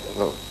modifying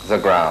the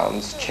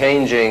grounds,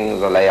 changing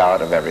the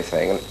layout of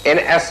everything, and in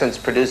essence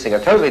producing a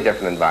totally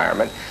different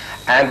environment.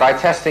 And by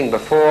testing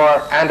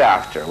before and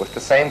after with the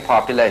same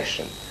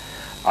population,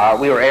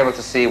 we were able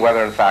to see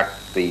whether in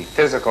fact the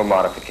physical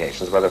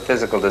modifications, whether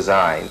physical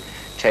design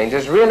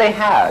changes really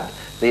had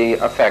the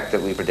effect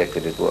that we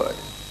predicted it would.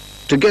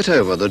 To get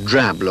over the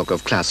drab look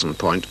of Classen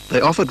Point,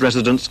 they offered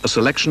residents a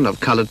selection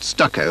of coloured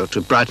stucco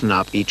to brighten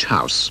up each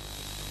house.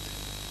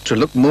 To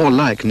look more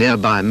like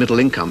nearby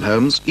middle-income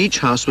homes, each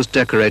house was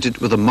decorated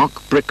with a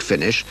mock brick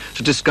finish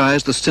to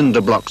disguise the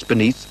cinder blocks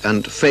beneath,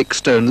 and fake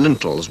stone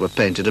lintels were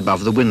painted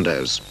above the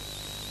windows.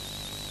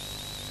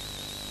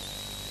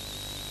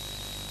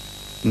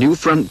 New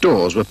front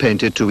doors were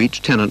painted to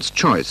each tenant's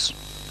choice.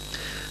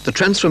 The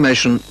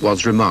transformation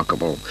was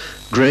remarkable.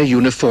 Grey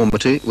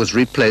uniformity was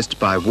replaced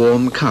by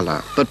warm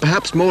colour, but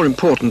perhaps more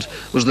important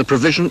was the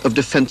provision of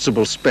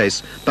defensible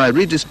space by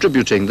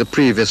redistributing the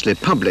previously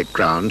public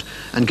ground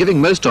and giving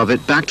most of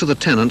it back to the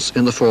tenants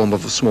in the form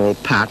of a small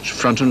patch,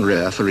 front and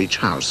rear, for each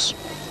house.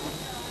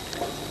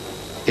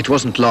 It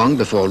wasn't long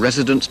before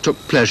residents took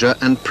pleasure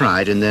and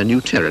pride in their new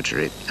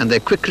territory, and they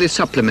quickly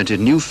supplemented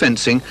new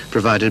fencing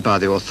provided by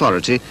the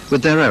authority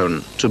with their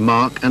own to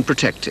mark and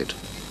protect it.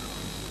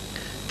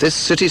 This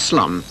city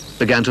slum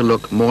began to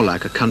look more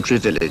like a country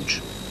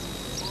village.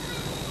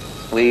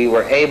 We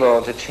were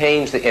able to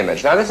change the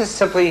image. Now this is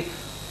simply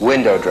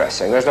window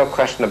dressing, there's no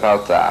question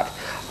about that.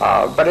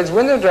 But it's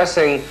window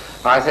dressing,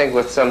 I think,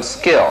 with some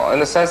skill, in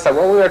the sense that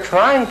what we were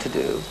trying to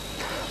do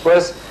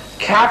was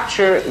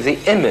capture the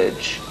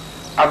image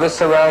of the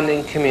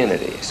surrounding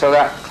community, so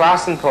that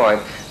Classen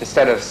Point,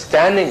 instead of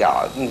standing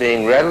out and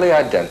being readily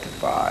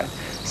identified,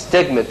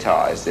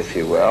 stigmatized, if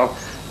you will,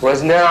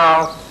 was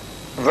now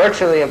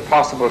virtually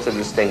impossible to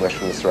distinguish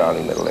from the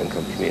surrounding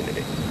middle-income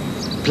community.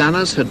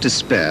 Planners had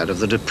despaired of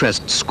the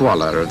depressed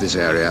squalor of this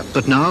area,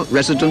 but now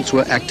residents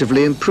were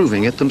actively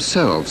improving it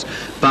themselves,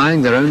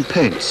 buying their own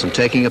paints and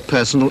taking a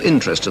personal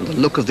interest in the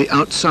look of the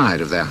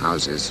outside of their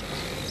houses.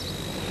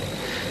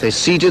 They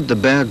seeded the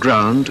bare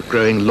ground,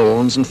 growing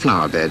lawns and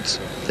flower beds.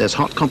 There's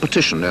hot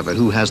competition over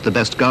who has the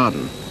best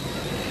garden.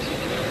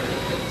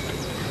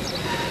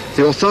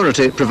 The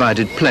authority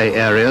provided play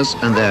areas,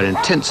 and they're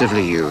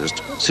intensively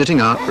used.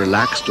 Sitting out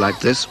relaxed like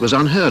this was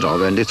unheard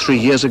of only 3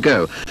 years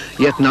ago,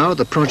 yet now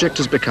the project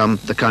has become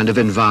the kind of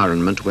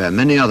environment where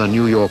many other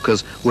New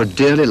Yorkers would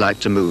dearly like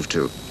to move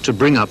to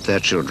bring up their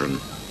children.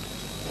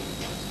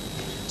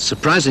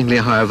 Surprisingly,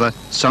 however,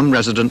 some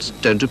residents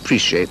don't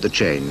appreciate the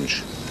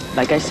change.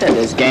 Like I said,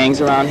 there's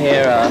gangs around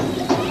here.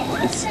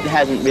 It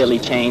hasn't really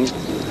changed.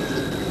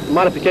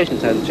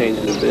 Modifications haven't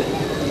changed a bit.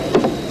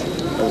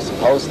 It was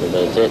supposed to,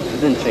 but it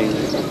didn't change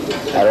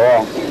at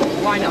all.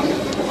 Why not?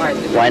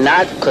 Why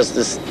not? Because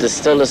there's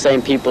still the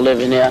same people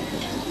living here,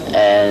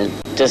 and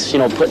just,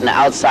 putting the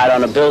outside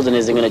on a building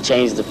isn't going to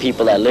change the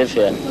people that live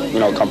here,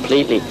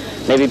 completely.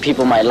 Maybe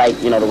people might like,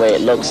 the way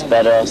it looks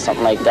better or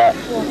something like that,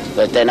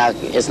 but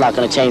it's not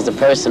going to change the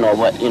person or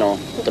what,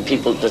 the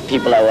people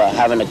that were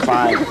having the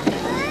crime.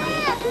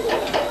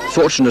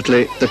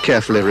 Fortunately, the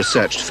carefully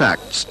researched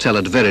facts tell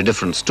a very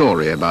different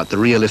story about the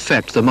real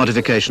effect the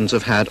modifications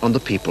have had on the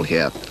people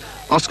here.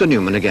 Oscar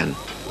Newman again.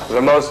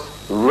 The most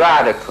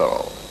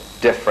radical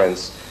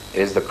difference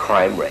is the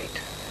crime rate.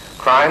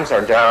 Crimes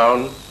are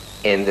down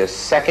in the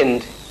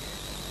second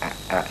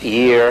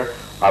year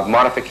of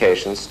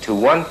modifications to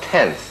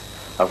 1/10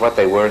 of what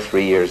they were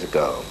 3 years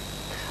ago.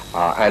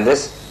 And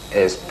this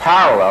is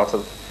parallel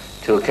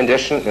to a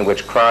condition in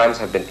which crimes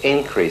have been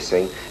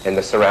increasing in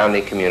the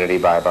surrounding community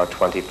by about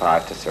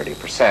 25 to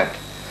 30%.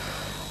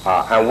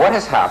 And what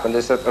has happened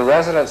is that the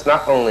residents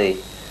not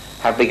only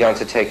have begun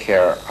to take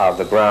care of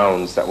the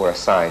grounds that were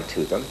assigned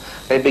to them,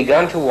 they've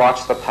begun to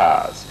watch the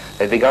paths.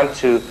 They've begun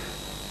to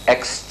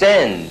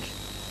extend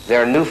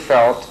their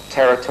new-felt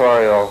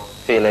territorial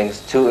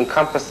feelings to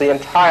encompass the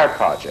entire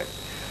project.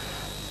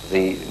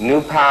 The new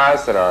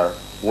paths that are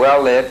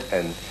well-lit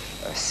and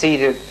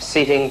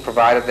seating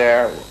provided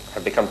there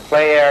have become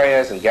play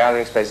areas and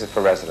gathering spaces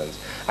for residents.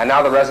 And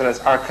now the residents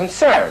are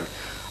concerned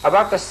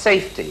about the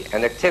safety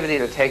and activity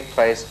to take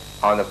place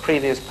on the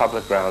previous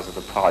public grounds of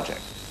the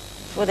project.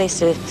 Before they used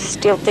to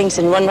steal things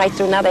and run right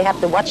through, now they have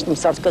to watch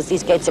themselves because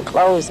these gates are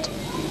closed.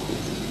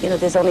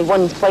 There's only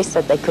one place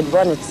that they could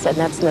run, and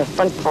that's in the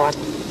front part.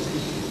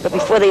 But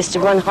before they used to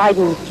run, hide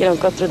and,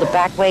 go through the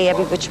back way,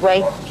 every which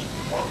way.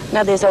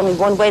 Now there's only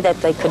one way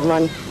that they could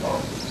run.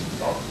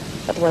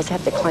 Otherwise, they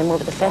have to climb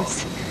over the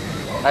fence.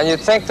 And you'd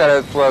think that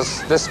it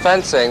was this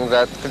fencing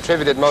that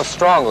contributed most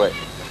strongly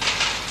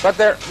But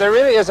there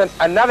really is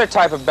another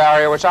type of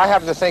barrier which I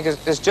happen to think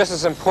is just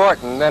as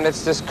important, and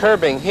it's this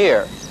curbing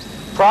here.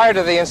 Prior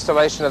to the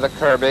installation of the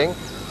curbing,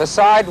 the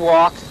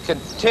sidewalk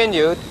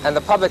continued and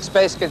the public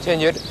space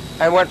continued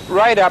and went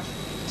right up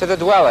to the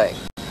dwelling.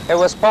 It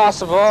was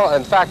possible,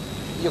 in fact,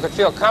 you could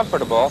feel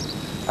comfortable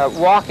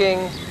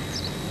walking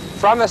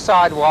from the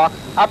sidewalk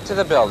up to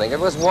the building. It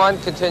was one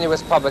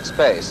continuous public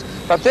space.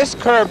 But this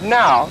curb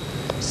now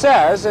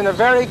says, in a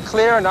very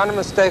clear and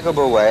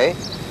unmistakable way,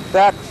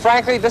 that,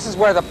 frankly, this is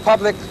where the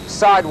public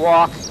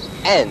sidewalk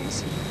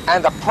ends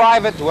and the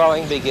private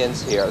dwelling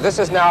begins here. This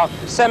is now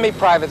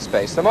semi-private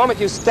space. The moment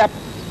you step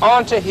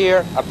onto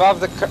here,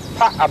 above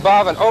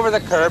and over the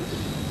curb,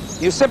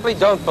 you simply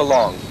don't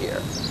belong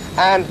here.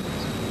 And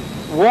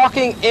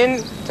walking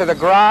into the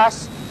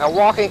grass and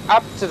walking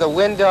up to the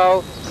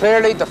window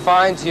clearly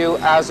defines you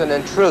as an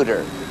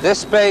intruder. This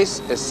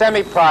space is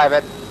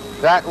semi-private.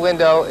 That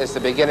window is the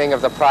beginning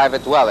of the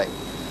private dwelling.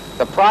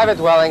 The private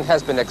dwelling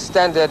has been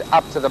extended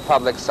up to the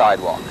public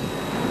sidewalk.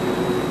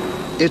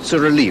 It's a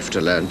relief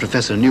to learn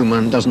Professor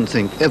Newman doesn't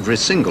think every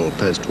single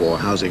post-war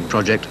housing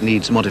project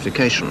needs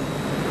modification.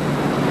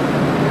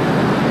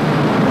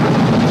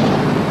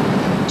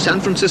 San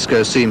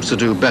Francisco seems to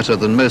do better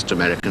than most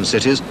American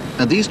cities,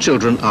 and these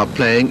children are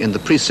playing in the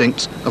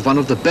precincts of one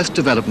of the best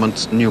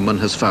developments Newman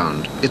has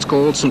found. It's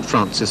called St.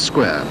 Francis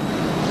Square.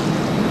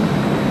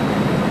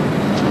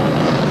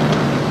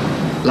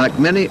 Like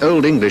many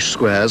Old English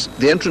squares,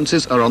 the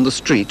entrances are on the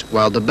street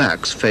while the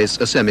backs face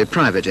a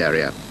semi-private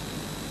area.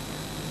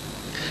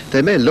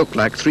 They may look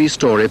like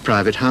three-story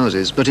private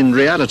houses, but in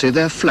reality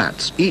they're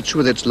flats, each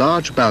with its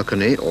large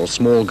balcony or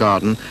small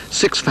garden,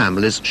 6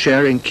 families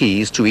sharing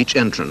keys to each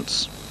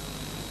entrance.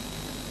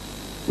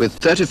 With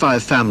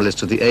 35 families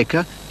to the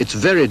acre, it's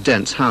very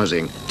dense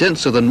housing,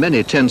 denser than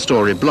many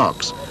 10-story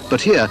blocks. But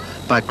here,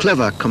 by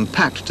clever,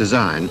 compact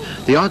design,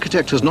 the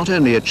architect has not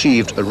only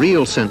achieved a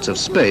real sense of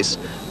space,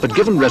 but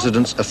given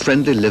residents a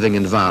friendly living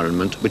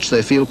environment which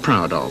they feel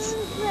proud of.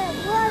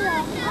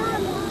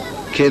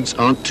 Kids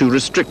aren't too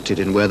restricted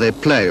in where they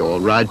play or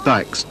ride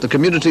bikes. The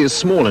community is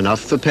small enough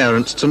for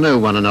parents to know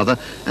one another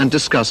and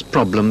discuss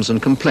problems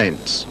and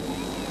complaints.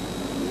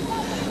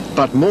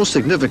 But more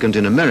significant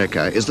in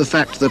America is the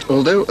fact that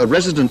although a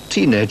resident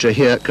teenager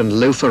here can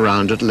loaf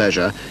around at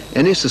leisure,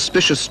 any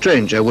suspicious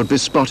stranger would be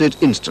spotted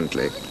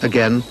instantly.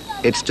 Again,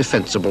 it's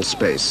defensible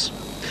space.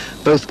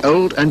 Both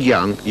old and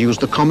young use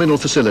the communal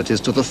facilities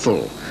to the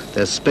full.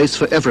 There's space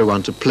for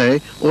everyone to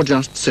play or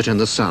just sit in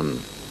the sun.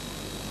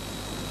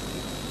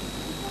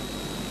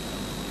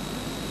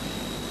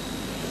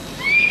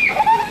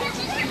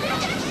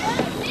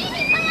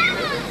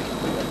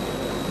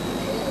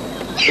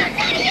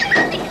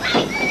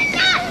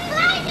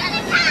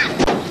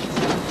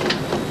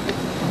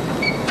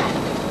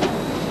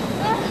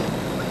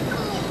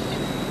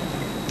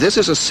 This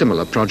is a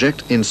similar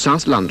project in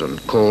South London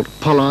called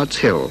Pollard's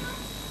Hill.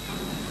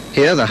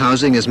 Here the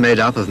housing is made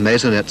up of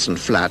maisonettes and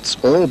flats,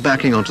 all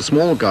backing onto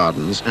small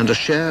gardens and a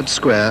shared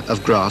square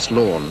of grass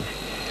lawn.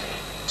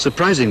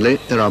 Surprisingly,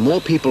 there are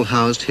more people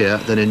housed here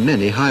than in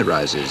many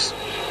high-rises.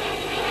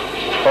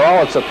 For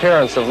all its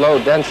appearance of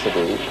low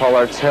density,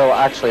 Pollard's Hill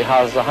actually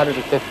houses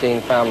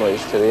 115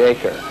 families to the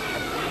acre.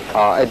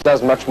 It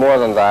does much more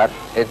than that.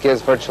 It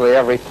gives virtually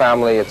every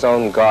family its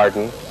own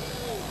garden,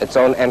 its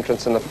own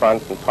entrance in the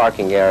front and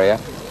parking area,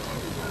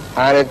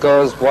 and it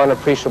goes one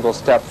appreciable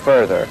step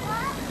further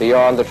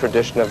beyond the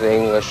tradition of the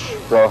English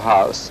row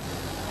house.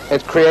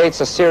 It creates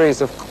a series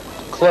of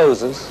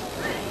closes,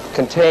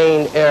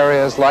 contained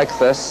areas like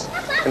this,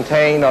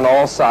 contained on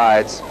all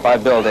sides by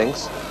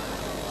buildings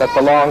that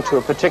belong to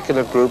a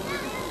particular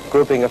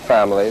grouping of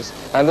families,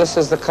 and this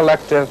is the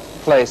collective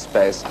play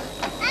space.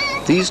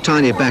 These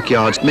tiny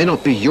backyards may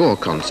not be your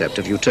concept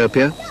of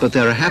utopia, but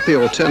they're a happy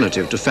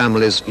alternative to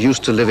families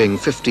used to living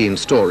 15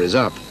 stories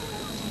up.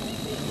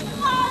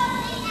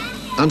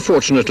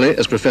 Unfortunately,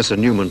 as Professor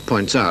Newman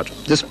points out,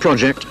 this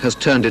project has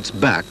turned its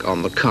back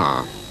on the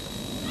car.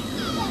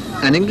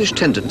 An English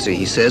tendency,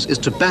 he says, is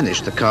to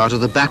banish the car to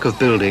the back of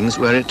buildings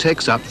where it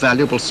takes up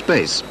valuable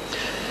space.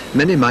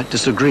 Many might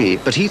disagree,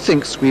 but he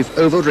thinks we've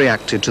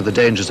overreacted to the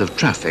dangers of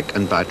traffic,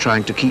 and by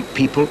trying to keep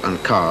people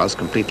and cars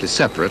completely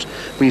separate,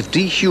 we've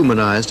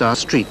dehumanized our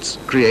streets,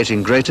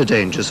 creating greater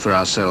dangers for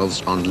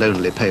ourselves on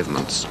lonely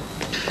pavements.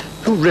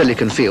 Who really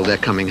can feel they're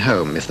coming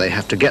home if they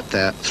have to get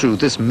there through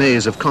this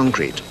maze of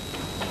concrete?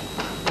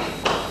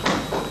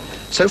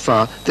 So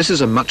far, this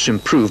is a much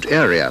improved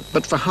area,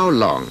 but for how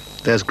long?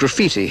 There's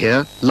graffiti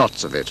here,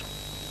 lots of it.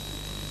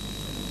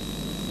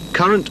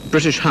 Current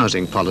British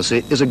housing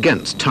policy is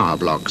against tower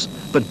blocks,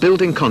 but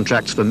building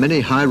contracts for many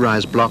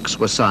high-rise blocks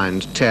were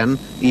signed 10,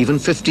 even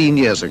 15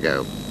 years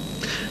ago.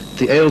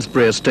 The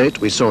Aylesbury estate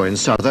we saw in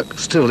Southwark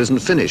still isn't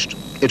finished.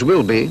 It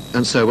will be,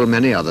 and so will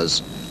many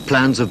others.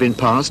 Plans have been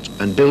passed,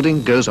 and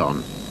building goes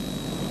on.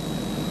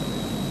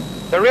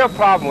 The real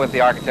problem with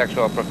the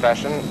architectural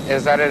profession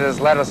is that it has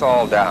let us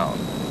all down.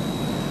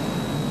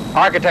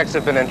 Architects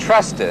have been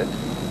entrusted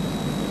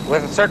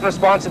with a certain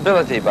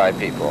responsibility by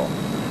people,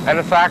 and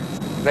in fact,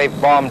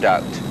 they've bombed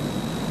out.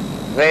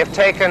 They have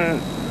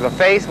taken the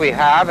faith we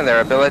have in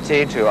their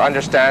ability to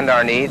understand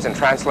our needs and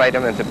translate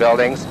them into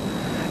buildings,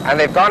 and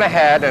they've gone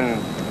ahead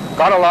and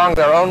gone along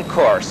their own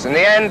course. In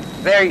the end,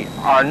 they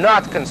are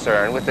not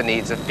concerned with the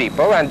needs of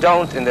people and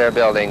don't in their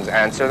buildings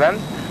answer them.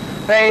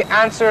 They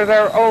answer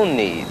their own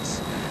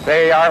needs.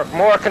 They are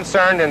more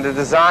concerned in the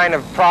design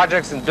of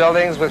projects and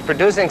buildings with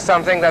producing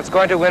something that's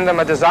going to win them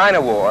a design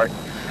award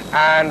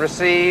and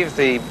receive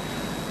the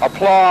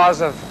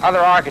applause of other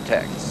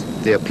architects.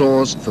 The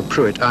applause for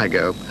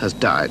Pruitt-Igoe has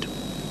died.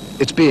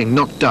 It's being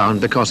knocked down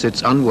because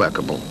it's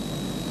unworkable.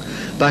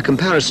 By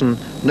comparison,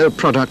 no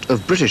product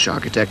of British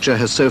architecture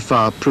has so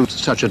far proved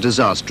such a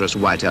disastrous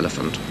white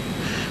elephant.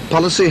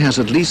 Policy has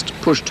at least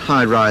pushed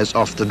high-rise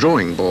off the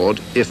drawing board,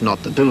 if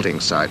not the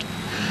building site.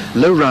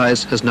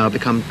 Low-rise has now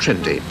become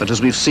trendy, but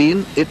as we've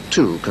seen, it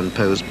too can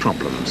pose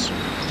problems.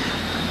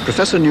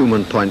 Professor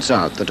Newman points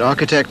out that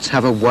architects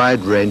have a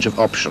wide range of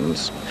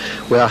options.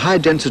 Where high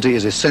density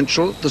is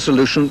essential, the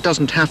solution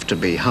doesn't have to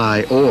be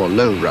high or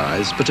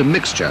low-rise, but a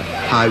mixture.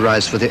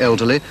 High-rise for the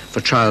elderly,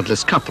 for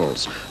childless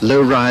couples,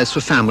 low-rise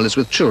for families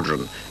with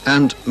children,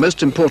 and,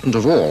 most important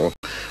of all,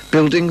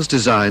 buildings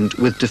designed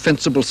with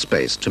defensible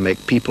space to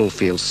make people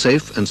feel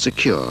safe and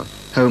secure,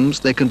 homes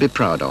they can be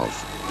proud of.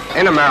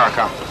 In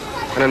America,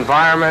 an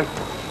environment,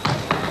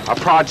 a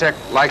project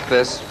like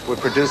this would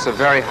produce a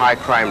very high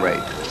crime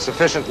rate,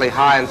 sufficiently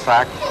high, in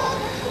fact,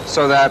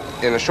 so that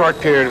in a short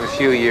period of a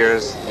few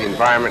years, the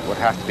environment would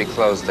have to be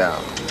closed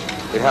down.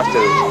 We'd have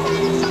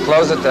to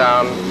close it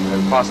down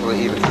and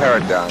possibly even tear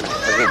it down,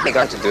 as we've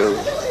begun to do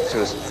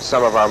to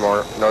some of our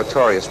more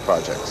notorious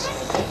projects.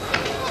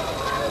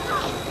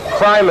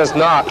 Crime is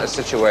not a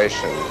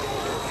situation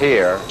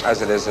here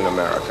as it is in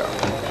America.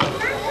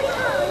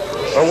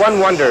 But one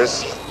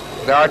wonders,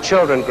 there are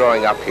children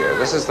growing up here.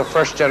 This is the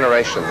first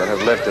generation that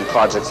have lived in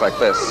projects like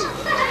this.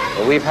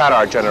 And we've had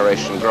our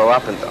generation grow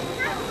up in them.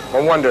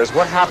 One wonders,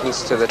 what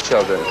happens to the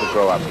children who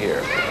grow up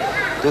here?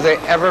 Do they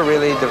ever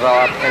really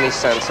develop any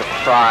sense of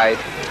pride,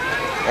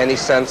 any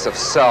sense of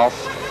self,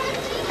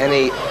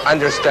 any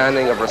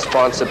understanding of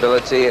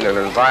responsibility in an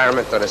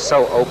environment that is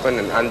so open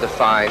and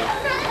undefined?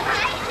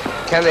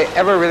 Can they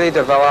ever really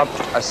develop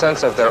a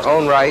sense of their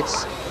own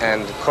rights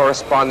and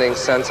corresponding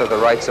sense of the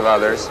rights of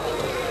others?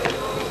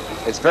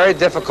 It's very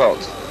difficult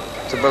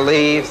to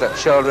believe that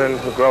children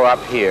who grow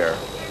up here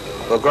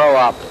will grow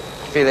up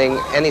feeling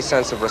any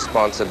sense of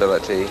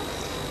responsibility,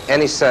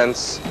 any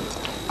sense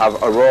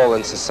of a role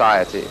in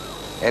society,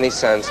 any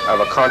sense of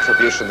a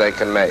contribution they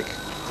can make.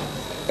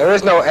 There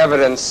is no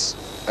evidence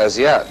as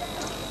yet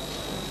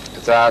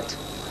that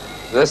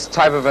this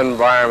type of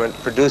environment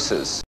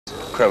produces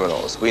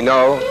criminals. We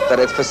know that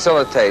it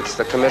facilitates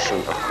the commission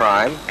of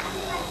crime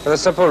for the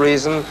simple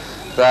reason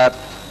that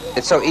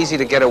it's so easy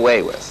to get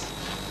away with.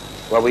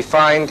 What we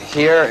find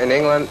here in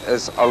England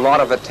is a lot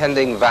of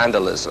attending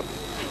vandalism,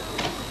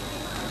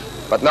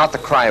 but not the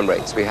crime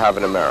rates we have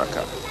in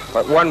America.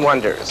 But one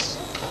wonders,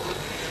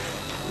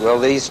 will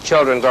these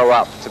children grow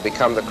up to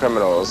become the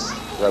criminals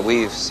that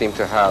we seem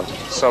to have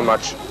so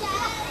much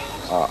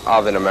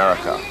of in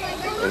America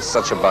in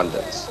such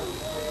abundance?